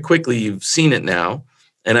very quickly, you've seen it now.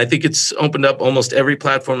 And I think it's opened up. Almost every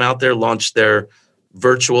platform out there launched their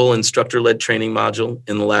virtual instructor-led training module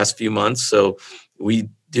in the last few months. So we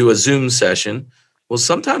do a Zoom session. Well,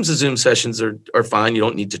 sometimes the Zoom sessions are fine. You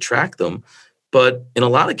don't need to track them. But in a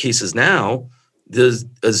lot of cases now,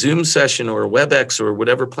 a Zoom session or a WebEx or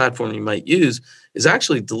whatever platform you might use is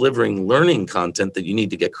actually delivering learning content that you need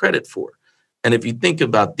to get credit for. And if you think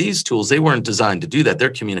about these tools, they weren't designed to do that. They're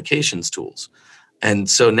communications tools. And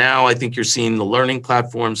so now I think you're seeing the learning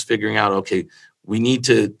platforms figuring out, okay, we need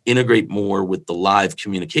to integrate more with the live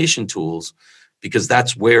communication tools, because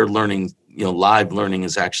that's where learning, live learning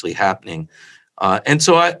is actually happening. And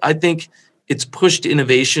so I think it's pushed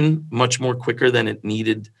innovation much more quicker than it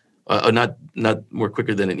needed. Not more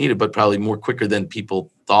quicker than it needed, but probably more quicker than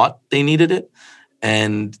people thought they needed it.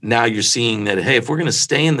 And now you're seeing that, hey, if we're going to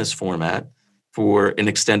stay in this format for an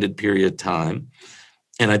extended period of time,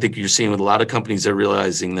 and I think you're seeing with a lot of companies, they're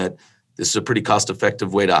realizing that this is a pretty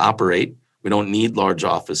cost-effective way to operate. We don't need large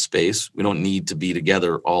office space. We don't need to be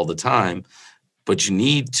together all the time, but you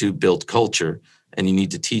need to build culture and you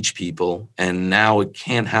need to teach people. And now it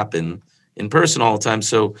can't happen in person all the time.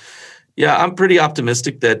 So yeah, I'm pretty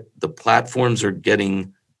optimistic that the platforms are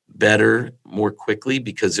getting better more quickly,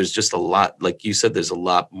 because there's just a lot, like you said, there's a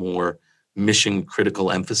lot more mission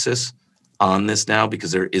critical emphasis on this now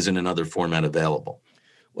because there isn't another format available.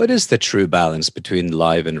 What is the true balance between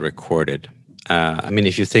live and recorded? I mean,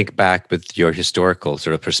 if you think back with your historical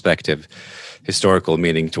sort of perspective, historical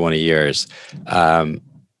meaning 20 years, when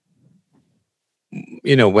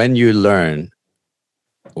you learn,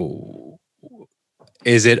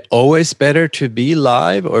 is it always better to be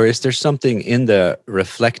live, or is there something in the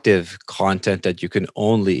reflective content that you can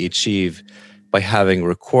only achieve by having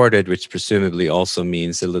recorded, which presumably also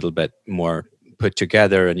means a little bit more put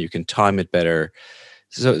together and you can time it better?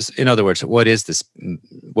 So in other words, what is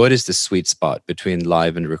the sweet spot between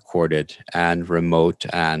live and recorded and remote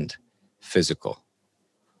and physical?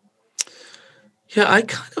 Yeah, I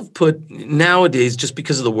kind of put nowadays, just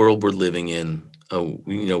because of the world we're living in,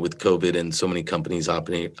 with COVID and so many companies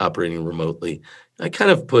operating remotely, I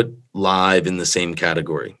kind of put live in the same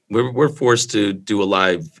category. We're forced to do a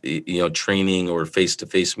live, training or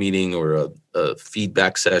face-to-face meeting or a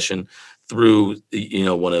feedback session through,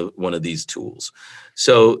 one of these tools.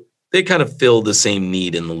 So they kind of fill the same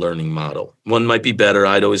need in the learning model. One might be better.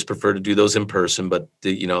 I'd always prefer to do those in person, but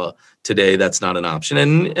today that's not an option.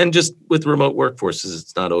 And just with remote workforces,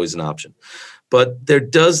 it's not always an option. But there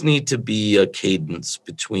does need to be a cadence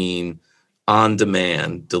between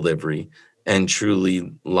on-demand delivery and truly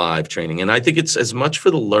live training. And I think it's as much for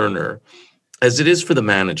the learner as it is for the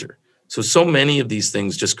manager. So many of these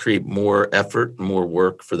things just create more effort, more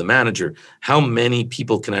work for the manager. How many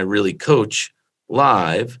people can I really coach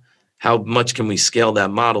live? How much can we scale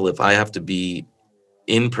that model if I have to be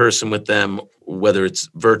in person with them, whether it's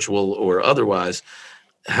virtual or otherwise?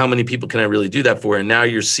 How many people can I really do that for? And now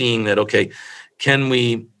you're seeing that, okay, can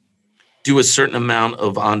we do a certain amount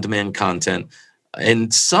of on-demand content?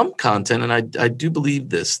 And some content, and I do believe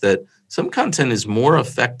this, that some content is more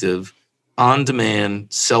effective on-demand,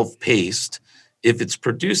 self-paced, if it's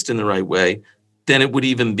produced in the right way, than it would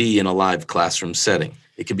even be in a live classroom setting.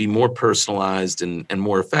 It can be more personalized and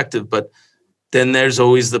more effective, but then there's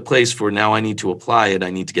always the place for, now I need to apply it, I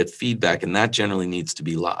need to get feedback, and that generally needs to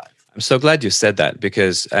be live. I'm so glad you said that,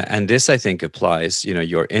 because, and this I think applies,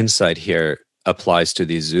 your insight here applies to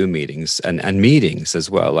these Zoom meetings and meetings as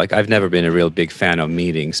well. Like, I've never been a real big fan of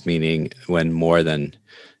meetings, meaning when more than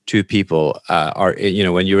two people are,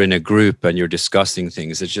 when you're in a group and you're discussing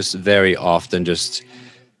things, it's just very often just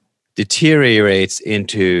deteriorates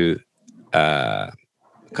into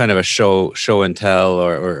kind of a show and tell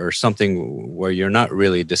or something where you're not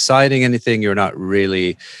really deciding anything. You're not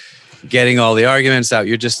really getting all the arguments out.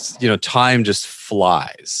 You're just, time just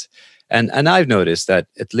flies. And I've noticed that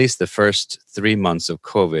at least the first 3 months of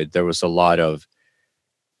COVID, there was a lot of,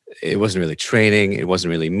 it wasn't really training. It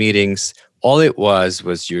wasn't really meetings. All it was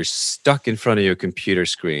you're stuck in front of your computer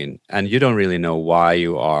screen and you don't really know why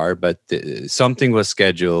you are, but something was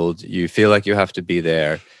scheduled. You feel like you have to be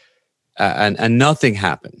there and nothing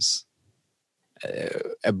happens.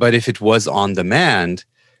 But if it was on demand,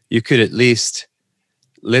 you could at least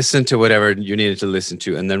listen to whatever you needed to listen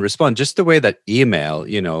to, and then respond. Just the way that email,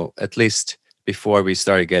 at least before we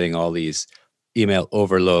started getting all these email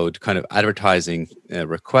overload kind of advertising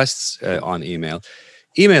requests on email.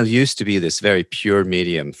 Email used to be this very pure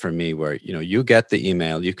medium for me where, you get the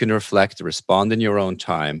email, you can reflect, respond in your own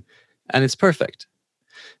time, and it's perfect.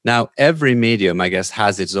 Now, every medium, I guess,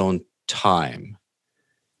 has its own time.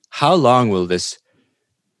 How long will this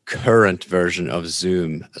current version of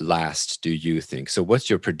Zoom last, do you think? So what's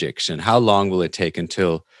your prediction? How long will it take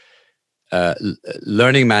until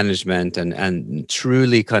learning management and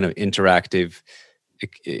truly kind of interactive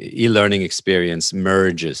e-learning experience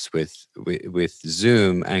merges with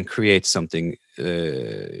Zoom and creates something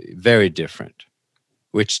very different,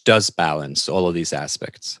 which does balance all of these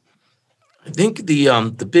aspects? I think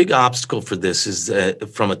the big obstacle for this is that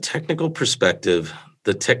from a technical perspective,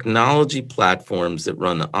 the technology platforms that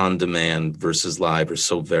run on demand versus live are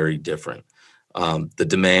so very different. The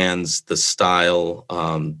demands, the style,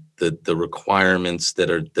 the requirements that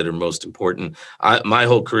are most important. My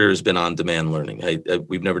whole career has been on demand learning.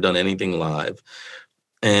 We've never done anything live.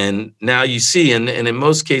 And now you see, and in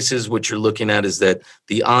most cases, what you're looking at is that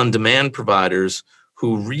the on-demand providers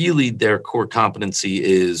who really their core competency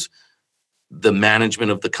is the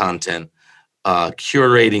management of the content,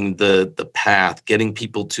 curating the path, getting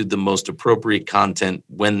people to the most appropriate content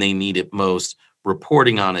when they need it most,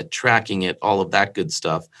 reporting on it, tracking it, all of that good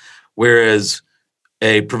stuff. Whereas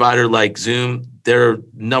a provider like Zoom, their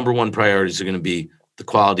number one priorities are going to be the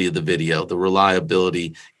quality of the video, the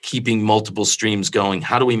reliability, keeping multiple streams going.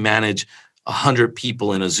 How do we manage 100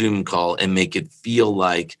 people in a Zoom call and make it feel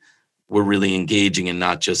like we're really engaging and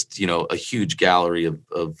not just, a huge gallery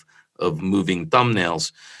of moving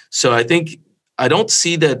thumbnails? So I think I don't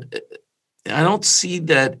see that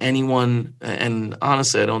anyone, and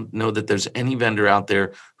honestly, I don't know that there's any vendor out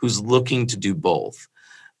there who's looking to do both.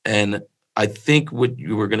 And I think what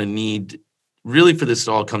you are going to need really for this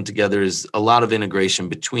to all come together is a lot of integration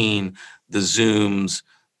between the Zooms,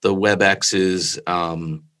 the WebExes,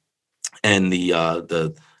 and the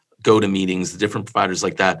GoToMeetings, the different providers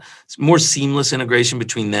like that. It's more seamless integration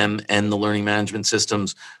between them and the learning management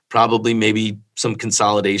systems. Probably maybe some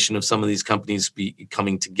consolidation of some of these companies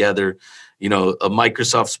coming together.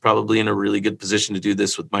 Microsoft's probably in a really good position to do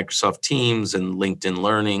this with Microsoft Teams and LinkedIn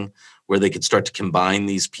Learning, where they could start to combine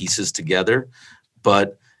these pieces together.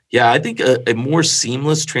 But yeah, I think a more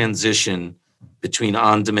seamless transition between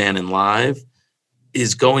on-demand and live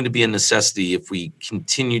is going to be a necessity if we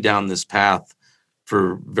continue down this path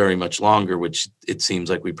for very much longer, which it seems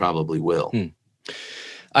like we probably will.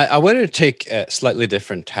 I wanted to take a slightly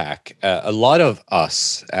different tack. A lot of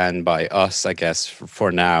us, and by us, I guess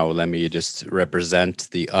for now, let me just represent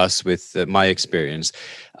the us with my experience.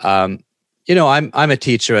 I'm a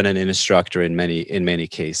teacher and an instructor in many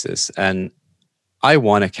cases, and I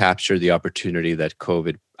want to capture the opportunity that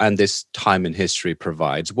COVID and this time in history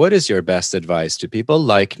provides. What is your best advice to people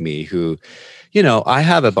like me who, I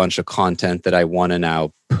have a bunch of content that I want to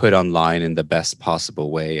now put online in the best possible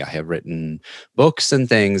way. I have written books and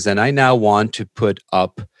things, and I now want to put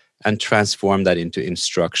up and transform that into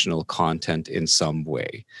instructional content in some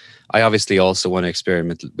way. I obviously also want to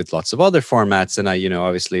experiment with lots of other formats, and I,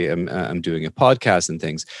 obviously I'm doing a podcast and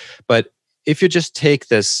things. But if you just take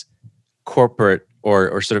this corporate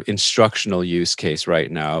or sort of instructional use case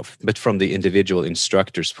right now, but from the individual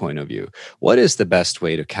instructor's point of view, what is the best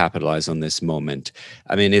way to capitalize on this moment?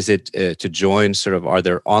 I mean, is it to join are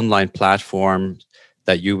there online platforms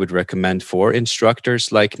that you would recommend for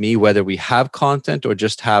instructors like me, whether we have content or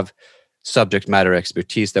just have subject matter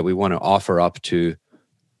expertise that we want to offer up to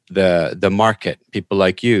the market, people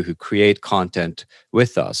like you who create content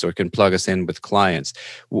with us or can plug us in with clients?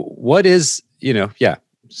 What is,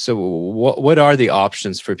 So what are the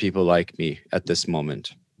options for people like me at this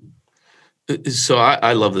moment? So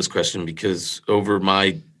I love this question because over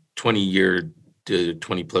my 20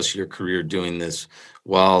 plus year career doing this,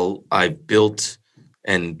 while I've built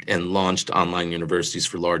and launched online universities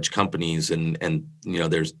for large companies and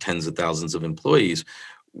there's tens of thousands of employees,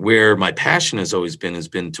 where my passion has always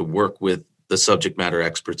been to work with the subject matter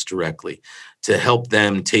experts directly to help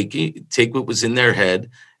them take what was in their head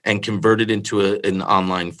and convert it into an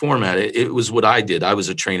online format. It was what I did. I was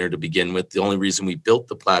a trainer to begin with. The only reason we built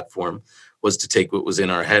the platform was to take what was in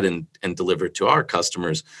our head and deliver it to our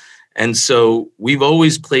customers. And so we've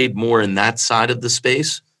always played more in that side of the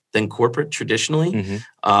space than corporate traditionally,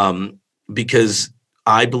 because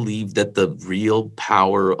I believe that the real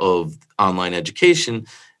power of online education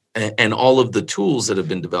and all of the tools that have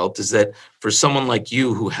been developed is that for someone like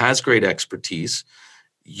you who has great expertise,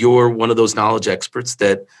 you're one of those knowledge experts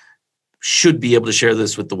that should be able to share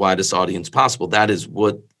this with the widest audience possible. That is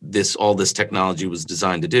what all this technology was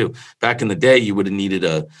designed to do. Back in the day, you would have needed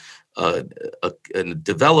a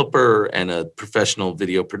developer and a professional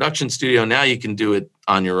video production studio. Now you can do it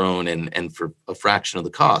on your own and for a fraction of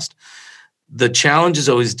the cost. The challenge is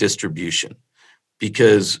always distribution,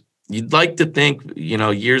 because you'd like to think,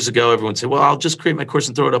 years ago, everyone said, well, I'll just create my course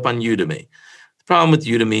and throw it up on Udemy. The problem with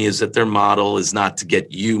Udemy is that their model is not to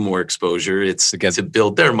get you more exposure. It's to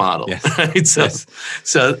build their model. Yes. Right?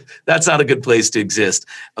 So that's not a good place to exist.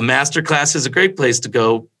 A masterclass is a great place to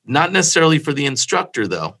go, not necessarily for the instructor,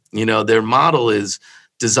 though. Their model is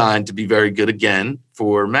designed to be very good, again,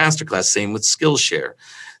 for masterclass. Same with Skillshare.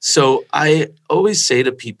 So I always say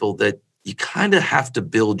to people that you kind of have to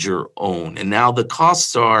build your own. And now the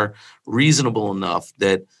costs are reasonable enough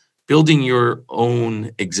that building your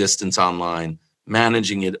own existence online,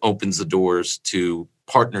 managing it, opens the doors to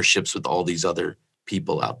partnerships with all these other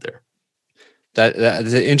people out there.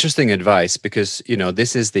 That's interesting advice, because,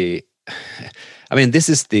 this is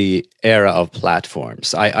the era of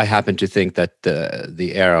platforms. I happen to think that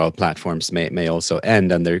the era of platforms may also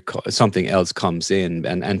end, and something else comes in,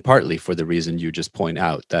 and partly for the reason you just point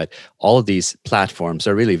out, that all of these platforms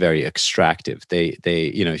are really very extractive. They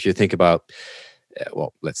if you think about,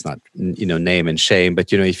 well, let's not name and shame,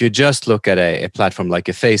 but if you just look at a platform like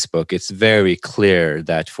a Facebook, it's very clear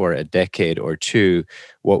that for a decade or two,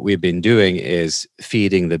 what we've been doing is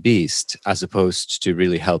feeding the beast as opposed to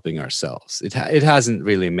really helping ourselves. It hasn't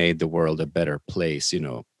really made the world a better place,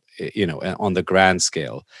 on the grand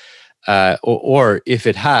scale. Or if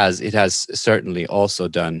it has certainly also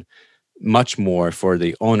done much more for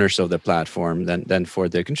the owners of the platform than for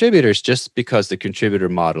the contributors, just because the contributor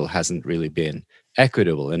model hasn't really been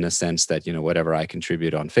equitable, in a sense that, whatever I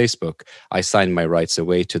contribute on Facebook, I sign my rights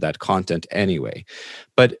away to that content anyway.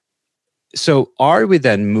 But so are we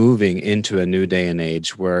then moving into a new day and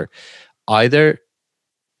age where either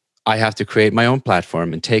I have to create my own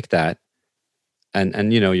platform and take that,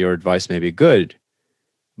 and your advice may be good,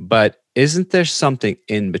 but isn't there something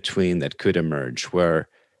in between that could emerge where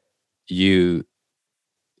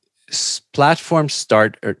platforms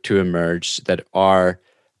start to emerge that are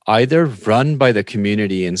either run by the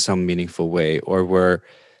community in some meaningful way, or where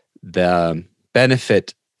the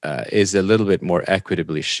benefit is a little bit more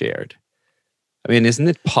equitably shared? I mean, isn't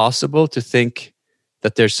it possible to think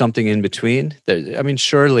that there's something in between?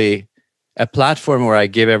 Surely a platform where I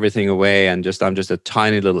give everything away and I'm just a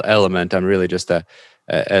tiny little element, I'm really just a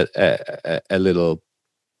little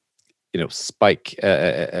spike,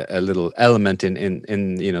 a little element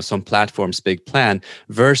in some platform's big plan,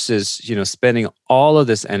 versus spending all of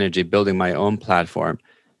this energy building my own platform.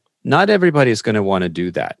 Not everybody is going to want to do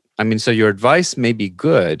that. So your advice may be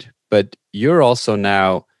good, but you're also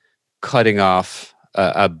now cutting off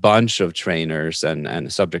a bunch of trainers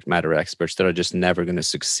and subject matter experts that are just never going to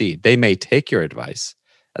succeed. They may take your advice,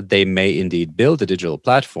 they may indeed build a digital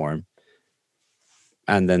platform,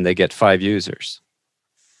 and then they get 5 users.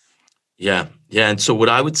 Yeah. And so what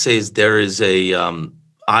I would say is there is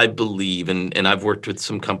I believe, and I've worked with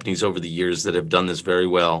some companies over the years that have done this very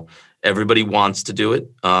well. Everybody wants to do it.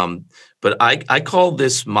 But I call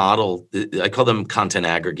this model, I call them content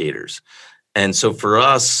aggregators. And so for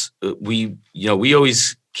us, we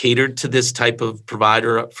always catered to this type of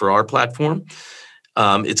provider for our platform.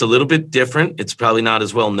 It's a little bit different. It's probably not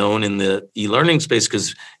as well known in the e-learning space,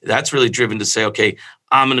 because that's really driven to say, okay,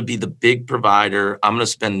 I'm going to be the big provider. I'm going to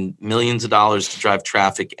spend millions of dollars to drive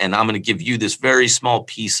traffic, and I'm going to give you this very small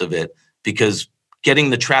piece of it, because getting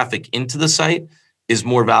the traffic into the site is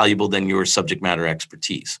more valuable than your subject matter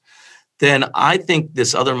expertise. Then I think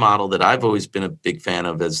this other model that I've always been a big fan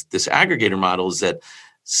of, as this aggregator model, is that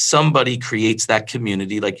somebody creates that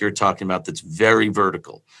community like you're talking about, that's very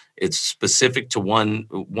vertical. It's specific to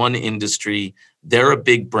one industry. They're a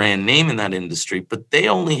big brand name in that industry, but they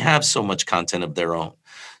only have so much content of their own.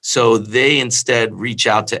 So they instead reach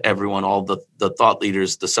out to everyone, all the thought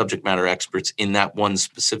leaders, the subject matter experts in that one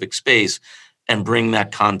specific space, and bring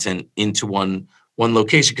that content into one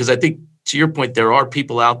location. Because I think, to your point, there are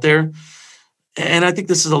people out there, and I think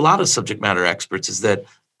this is a lot of subject matter experts, is that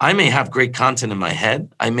I may have great content in my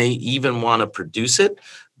head. I may even want to produce it,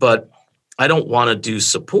 but I don't want to do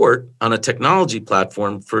support on a technology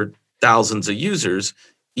platform for thousands of users,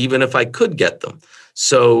 even if I could get them.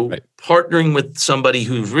 So right. Partnering with somebody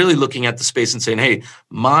who's really looking at the space and saying, hey,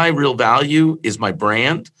 my real value is my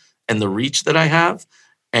brand and the reach that I have.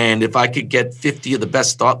 And if I could get 50 of the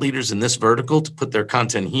best thought leaders in this vertical to put their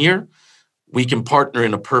content here, we can partner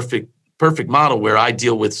in a perfect model where I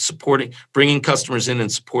deal with bringing customers in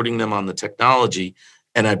and supporting them on the technology,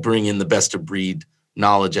 and I bring in the best of breed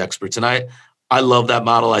knowledge experts. And I love that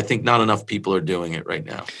model. I think not enough people are doing it right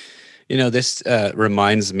now. This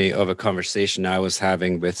reminds me of a conversation I was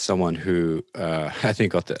having with someone who, I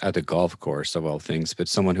think at the golf course of all things, but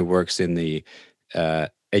someone who works in the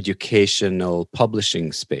educational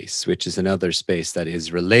publishing space, which is another space that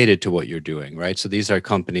is related to what you're doing, right? So these are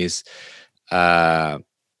companies that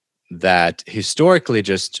historically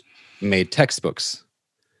just made textbooks,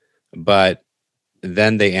 but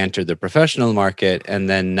then they entered the professional market, and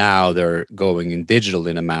then now they're going in digital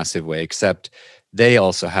in a massive way, except they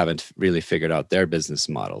also haven't really figured out their business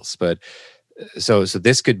models. But so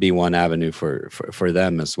this could be one avenue for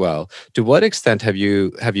them as well. To what extent have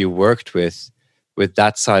you worked with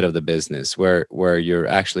that side of the business, where you're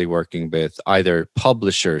actually working with either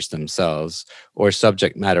publishers themselves or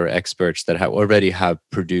subject matter experts that already have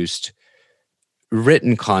produced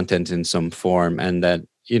written content in some form, and that,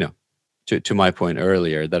 to my point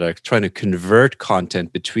earlier, that are trying to convert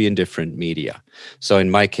content between different media? So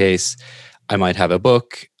in my case, I might have a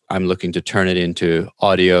book. I'm looking to turn it into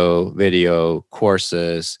audio, video,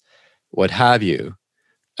 courses, what have you.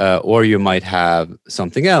 Or you might have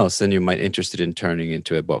something else and you might be interested in turning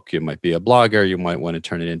into a book. You might be a blogger. You might want to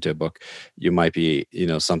turn it into a book. You might be,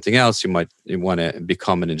 something else. You want to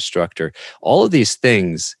become an instructor. All of these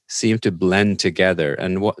things seem to blend together.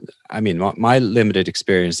 And my limited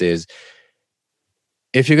experience is,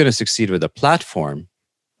 if you're going to succeed with a platform,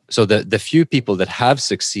 so the few people that have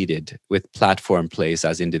succeeded with platform plays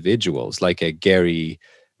as individuals, like a Gary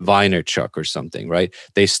Vaynerchuk or something, right?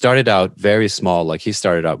 They started out very small. Like, he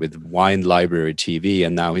started out with Wine Library TV,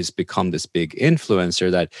 and now he's become this big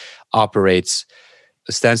influencer that operates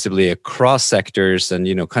ostensibly across sectors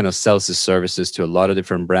and, kind of sells his services to a lot of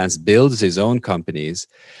different brands, builds his own companies.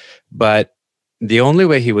 But the only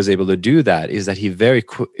way he was able to do that is that he very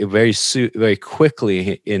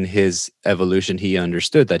quickly in his evolution, he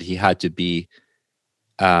understood that he had to be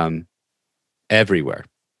everywhere,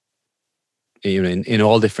 in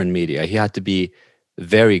all different media. He had to be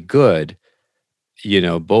very good,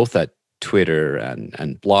 both at Twitter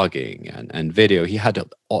and blogging and video. He had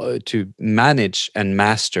to manage and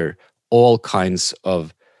master all kinds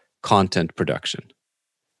of content production.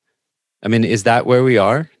 Is that where we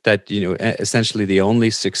are? That, essentially the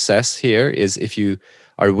only success here is if you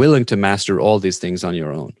are willing to master all these things on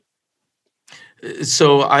your own.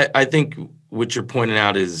 So I think what you're pointing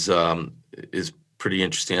out is pretty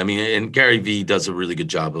interesting. And Gary Vee does a really good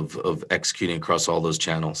job of executing across all those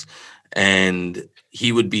channels. And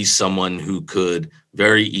he would be someone who could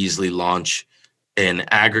very easily launch an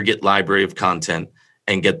aggregate library of content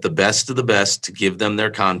and get the best of the best to give them their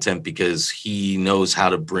content, because he knows how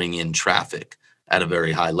to bring in traffic at a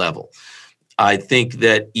very high level. I think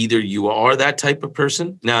that either you are that type of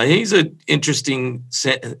person. Now, he's an interesting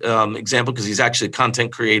example, because he's actually a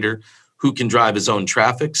content creator who can drive his own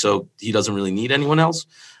traffic, so he doesn't really need anyone else.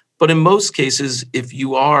 But in most cases, if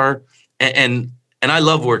you are, and I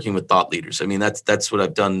love working with thought leaders. That's what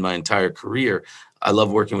I've done my entire career. I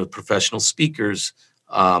love working with professional speakers,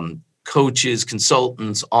 coaches,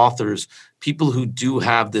 consultants, authors, people who do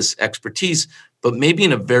have this expertise, but maybe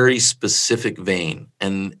in a very specific vein.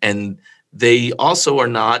 And they also are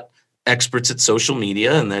not experts at social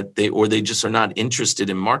media, and that they just are not interested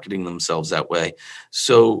in marketing themselves that way.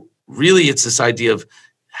 So really, it's this idea of,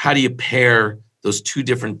 how do you pair those two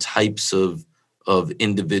different types of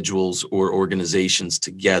individuals or organizations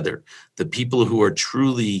together? The people who are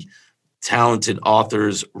truly talented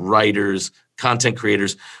authors, writers, content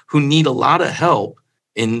creators, who need a lot of help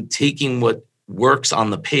in taking what works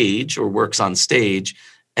on the page or works on stage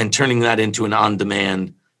and turning that into an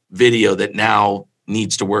on-demand video that now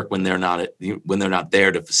needs to work when they're not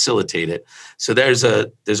there to facilitate it. So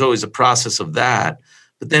there's always a process of that.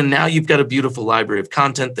 But then now you've got a beautiful library of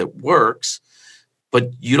content that works,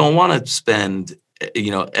 but you don't want to spend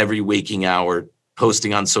every waking hour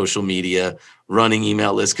posting on social media, running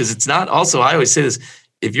email lists, because it's not. Also, I always say this: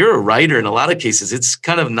 if you're a writer, in a lot of cases, it's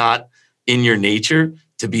kind of not in your nature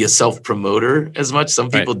to be a self-promoter as much.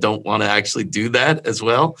 Some people don't want to actually do that as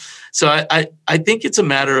well. So I think it's a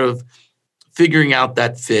matter of figuring out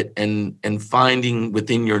that fit and finding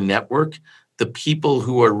within your network the people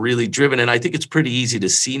who are really driven. And I think it's pretty easy to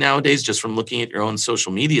see nowadays, just from looking at your own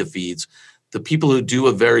social media feeds, the people who do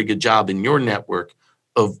a very good job in your network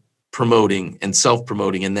of promoting and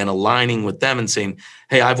self-promoting, and then aligning with them and saying,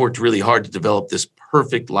 hey, I've worked really hard to develop this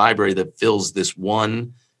perfect library that fills this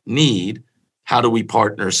one need. How do we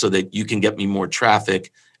partner so that you can get me more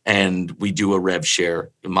traffic? And we do a rev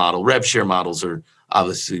share model. Rev share models are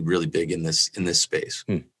obviously really big in this space.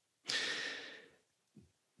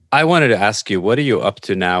 I wanted to ask you, what are you up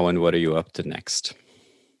to now and what are you up to next?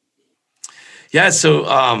 Yeah.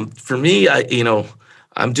 So for me,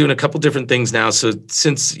 I'm doing a couple different things now. So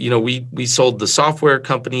since we sold the software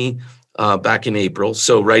company back in April,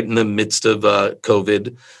 so right in the midst of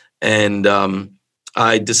COVID, and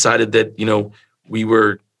I decided that we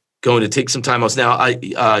were going to take some time off. Now,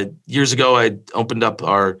 I years ago I opened up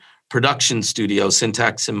our production studio,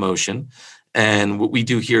 Syntax in Motion, and what we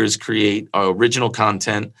do here is create original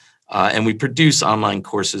content, and we produce online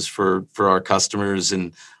courses for our customers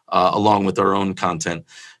and along with our own content.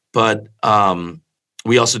 But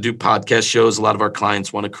we also do podcast shows. A lot of our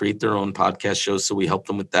clients want to create their own podcast shows, so we help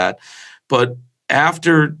them with that. But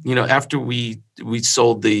after we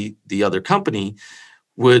sold the other company,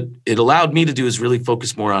 what it allowed me to do is really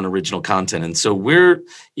focus more on original content. And so we're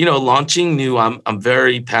launching new. I'm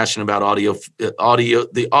very passionate about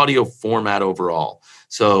the audio format overall.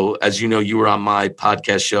 So as you know, you were on my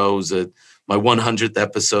podcast show. It was my 100th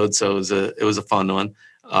episode, so it was a fun one.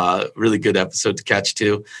 Really good episode to catch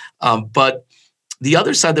too. But the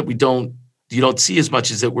other side that you don't see as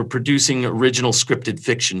much is that we're producing original scripted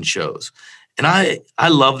fiction shows. And I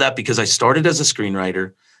love that because I started as a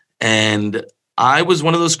screenwriter, and I was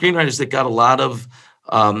one of those screenwriters that got a lot of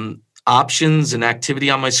options and activity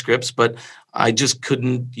on my scripts, but I just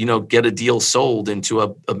couldn't, get a deal sold into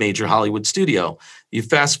a major Hollywood studio. You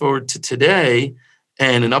fast forward to today,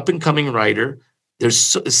 and an up and coming writer,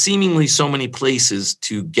 there's seemingly so many places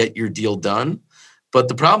to get your deal done. But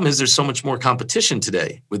the problem is there's so much more competition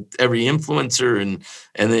today with every influencer,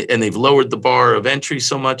 and they've lowered the bar of entry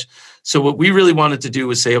so much. So what we really wanted to do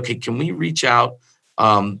was say, okay, can we reach out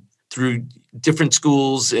through different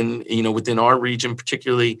schools and within our region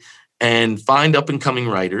particularly, and find up and coming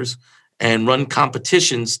writers and run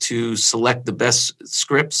competitions to select the best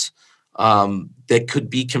scripts that could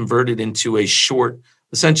be converted into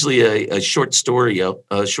essentially a short story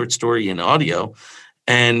in audio.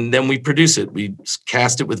 And then we produce it. We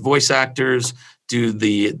cast it with voice actors, do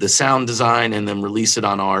the sound design, and then release it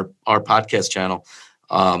on our podcast channel.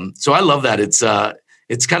 So I love that. It's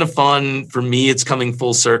kind of fun for me. It's coming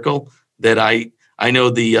full circle that I know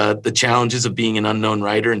the challenges of being an unknown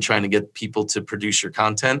writer and trying to get people to produce your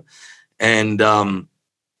content. And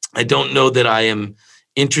I don't know that I am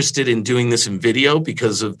interested in doing this in video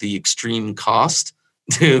because of the extreme cost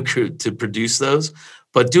to produce those.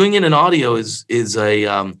 But doing it in audio is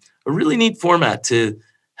a really neat format to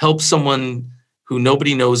help someone who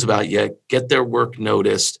nobody knows about yet get their work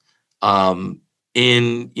noticed without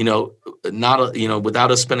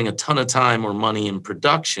us spending a ton of time or money in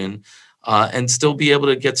production, and still be able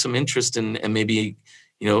to get some interest and maybe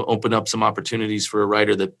open up some opportunities for a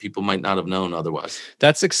writer that people might not have known otherwise.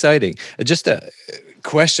 That's exciting. Just a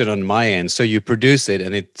question on my end. So you produce it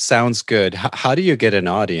and it sounds good. How do you get an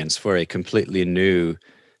audience for a completely new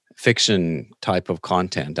fiction type of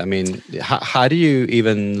content? I mean, how do you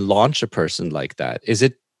even launch a person like that?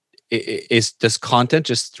 Does content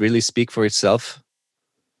just really speak for itself?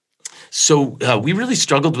 So we really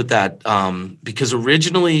struggled with that because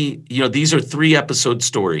originally, these are 3-episode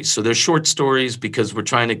stories. So they're short stories because we're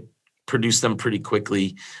trying to produce them pretty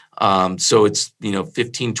quickly. So it's,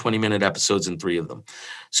 15, 20-minute episodes in 3 of them.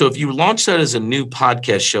 So if you launch that as a new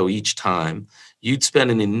podcast show each time, you'd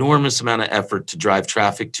spend an enormous amount of effort to drive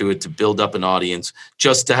traffic to it, to build up an audience,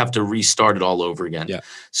 just to have to restart it all over again. Yeah.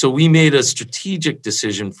 So we made a strategic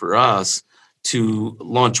decision for us to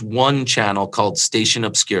launch one channel called Station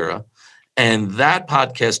Obscura. And that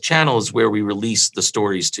podcast channel is where we release the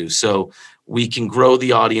stories to. So we can grow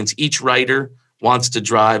the audience. Each writer wants to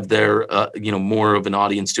drive their, more of an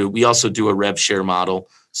audience to it. We also do a rev share model.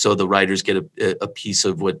 So the writers get a piece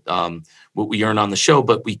of what we earn on the show,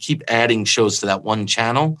 but we keep adding shows to that one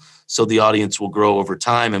channel. So the audience will grow over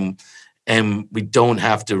time, and we don't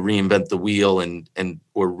have to reinvent the wheel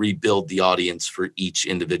or rebuild the audience for each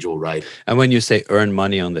individual writer. And when you say earn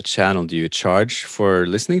money on the channel, do you charge for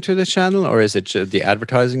listening to the channel, or is it the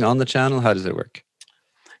advertising on the channel? How does it work?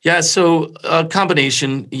 Yeah, so a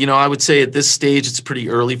combination. I would say at this stage, it's pretty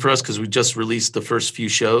early for us because we just released the first few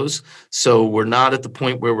shows. So we're not at the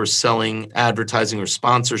point where we're selling advertising or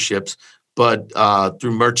sponsorships, but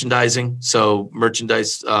through merchandising. So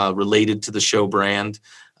merchandise related to the show brand.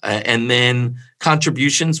 And then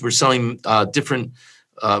contributions, we're selling different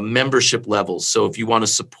membership levels. So if you want to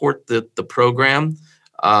support the program,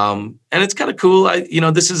 and it's kind of cool.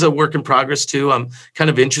 This is a work in progress too. I'm kind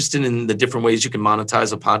of interested in the different ways you can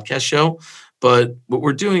monetize a podcast show. But what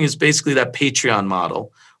we're doing is basically that Patreon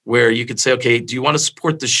model where you could say, okay, do you want to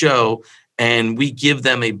support the show? And we give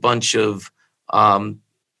them a bunch of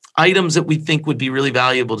items that we think would be really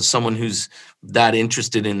valuable to someone who's that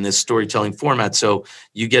interested in this storytelling format. So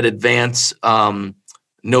you get advance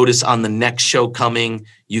notice on the next show coming.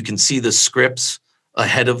 You can see the scripts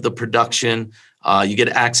ahead of the production. You get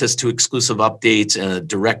access to exclusive updates and a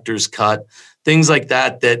director's cut, things like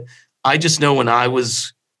that. That I just know when I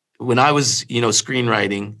was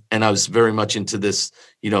screenwriting, and I was very much into this,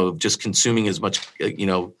 just consuming as much,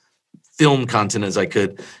 film content as I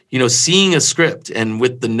could, seeing a script and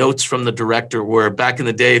with the notes from the director, where back in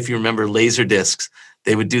the day, if you remember Laserdiscs,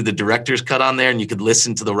 they would do the director's cut on there and you could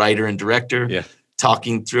listen to the writer and director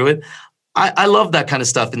talking through it. I love that kind of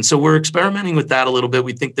stuff. And so we're experimenting with that a little bit.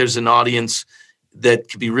 We think there's an audience that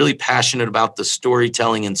could be really passionate about the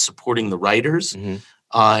storytelling and supporting the writers. Mm-hmm.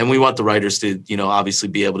 And we want the writers to, obviously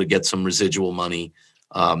be able to get some residual money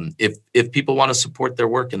if people want to support their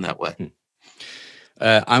work in that way.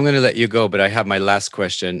 I'm going to let you go, but I have my last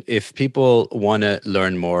question. If people want to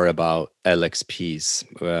learn more about LXPs,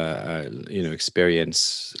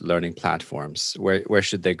 experience learning platforms, where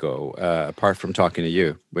should they go? Apart from talking to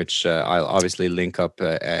you, which I'll obviously link up,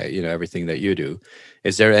 everything that you do.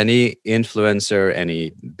 Is there any influencer,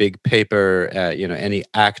 any big paper, any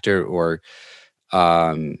actor or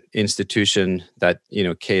institution that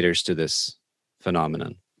caters to this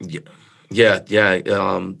phenomenon? Yeah.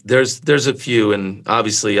 There's a few, and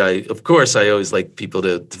obviously, I always like people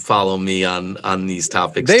to follow me on these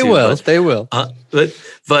topics. They will.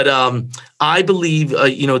 But I believe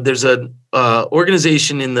there's an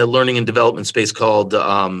organization in the learning and development space called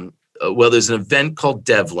there's an event called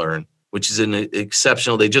DevLearn, which is an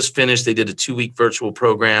exceptional. They just finished. They did a 2-week virtual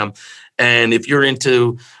program, and if you're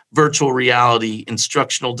into virtual reality,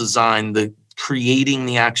 instructional design, the creating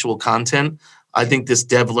the actual content, I think this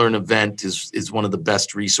DevLearn event is one of the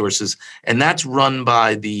best resources, and that's run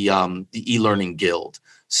by the e-learning guild.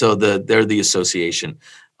 So they're the association.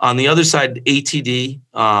 On the other side, ATD,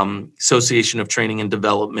 Association of Training and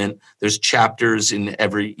Development. There's chapters in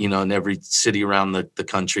every city around the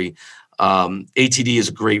country. ATD is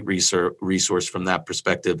a great resource from that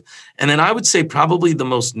perspective. And then I would say probably the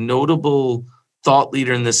most notable thought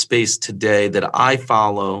leader in this space today that I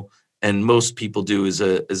follow, and most people do, is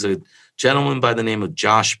a gentleman by the name of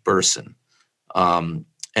Josh Bersin. And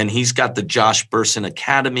he's got the Josh Bersin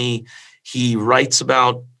Academy. He writes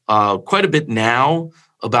about quite a bit now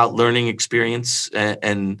about learning experience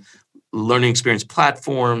and learning experience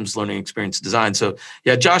platforms, learning experience design. So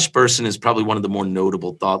yeah, Josh Bersin is probably one of the more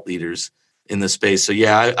notable thought leaders in the space. So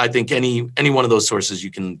yeah, I think any one of those sources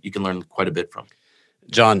you can learn quite a bit from.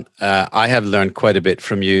 John, I have learned quite a bit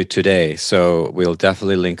from you today, so we'll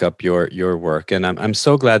definitely link up your work. And I'm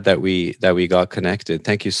so glad that we got connected.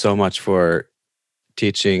 Thank you so much for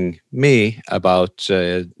teaching me about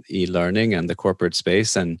e-learning and the corporate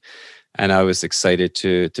space, and I was excited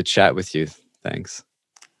to chat with you. Thanks.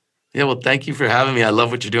 Yeah, well, thank you for having me. I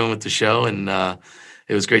love what you're doing with the show, and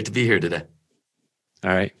it was great to be here today.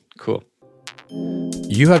 All right, cool.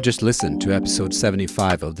 You have just listened to episode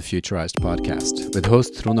 75 of the Futurized podcast with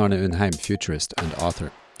host Trond Arne Undheim, futurist and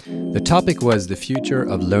author. The topic was the future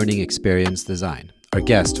of learning experience design. Our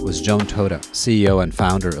guest was Joan Toda, CEO and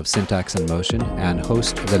founder of Syntax and Motion and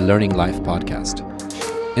host of the Learning Life podcast.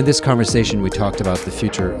 In this conversation, we talked about the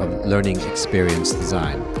future of learning experience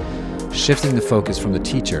design, shifting the focus from the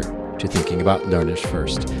teacher to thinking about learners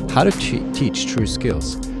first. How to teach true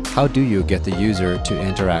skills. How do you get the user to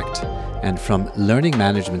interact? And from learning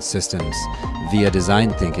management systems via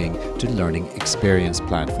design thinking to learning experience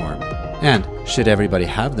platform. And should everybody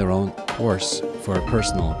have their own course for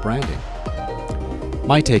personal branding?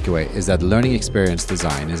 My takeaway is that learning experience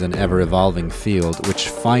design is an ever-evolving field which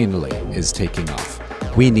finally is taking off.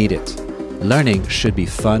 We need it. Learning should be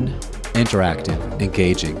fun, interactive,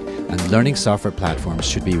 engaging, and learning software platforms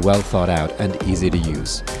should be well thought out and easy to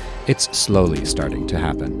use. It's slowly starting to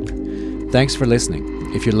happen. Thanks for listening.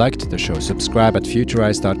 If you liked the show, subscribe at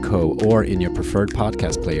futurize.co or in your preferred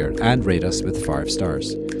podcast player and rate us with 5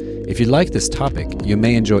 stars. If you like this topic, you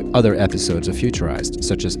may enjoy other episodes of Futurized,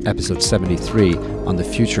 such as episode 73 on the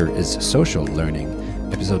future is social learning,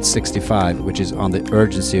 episode 65, which is on the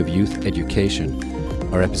urgency of youth education,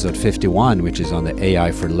 or episode 51, which is on the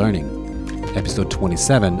AI for learning, episode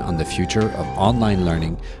 27 on the future of online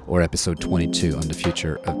learning, or episode 22 on the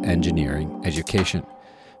future of engineering education.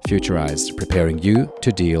 Futurized, preparing you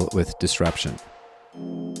to deal with disruption.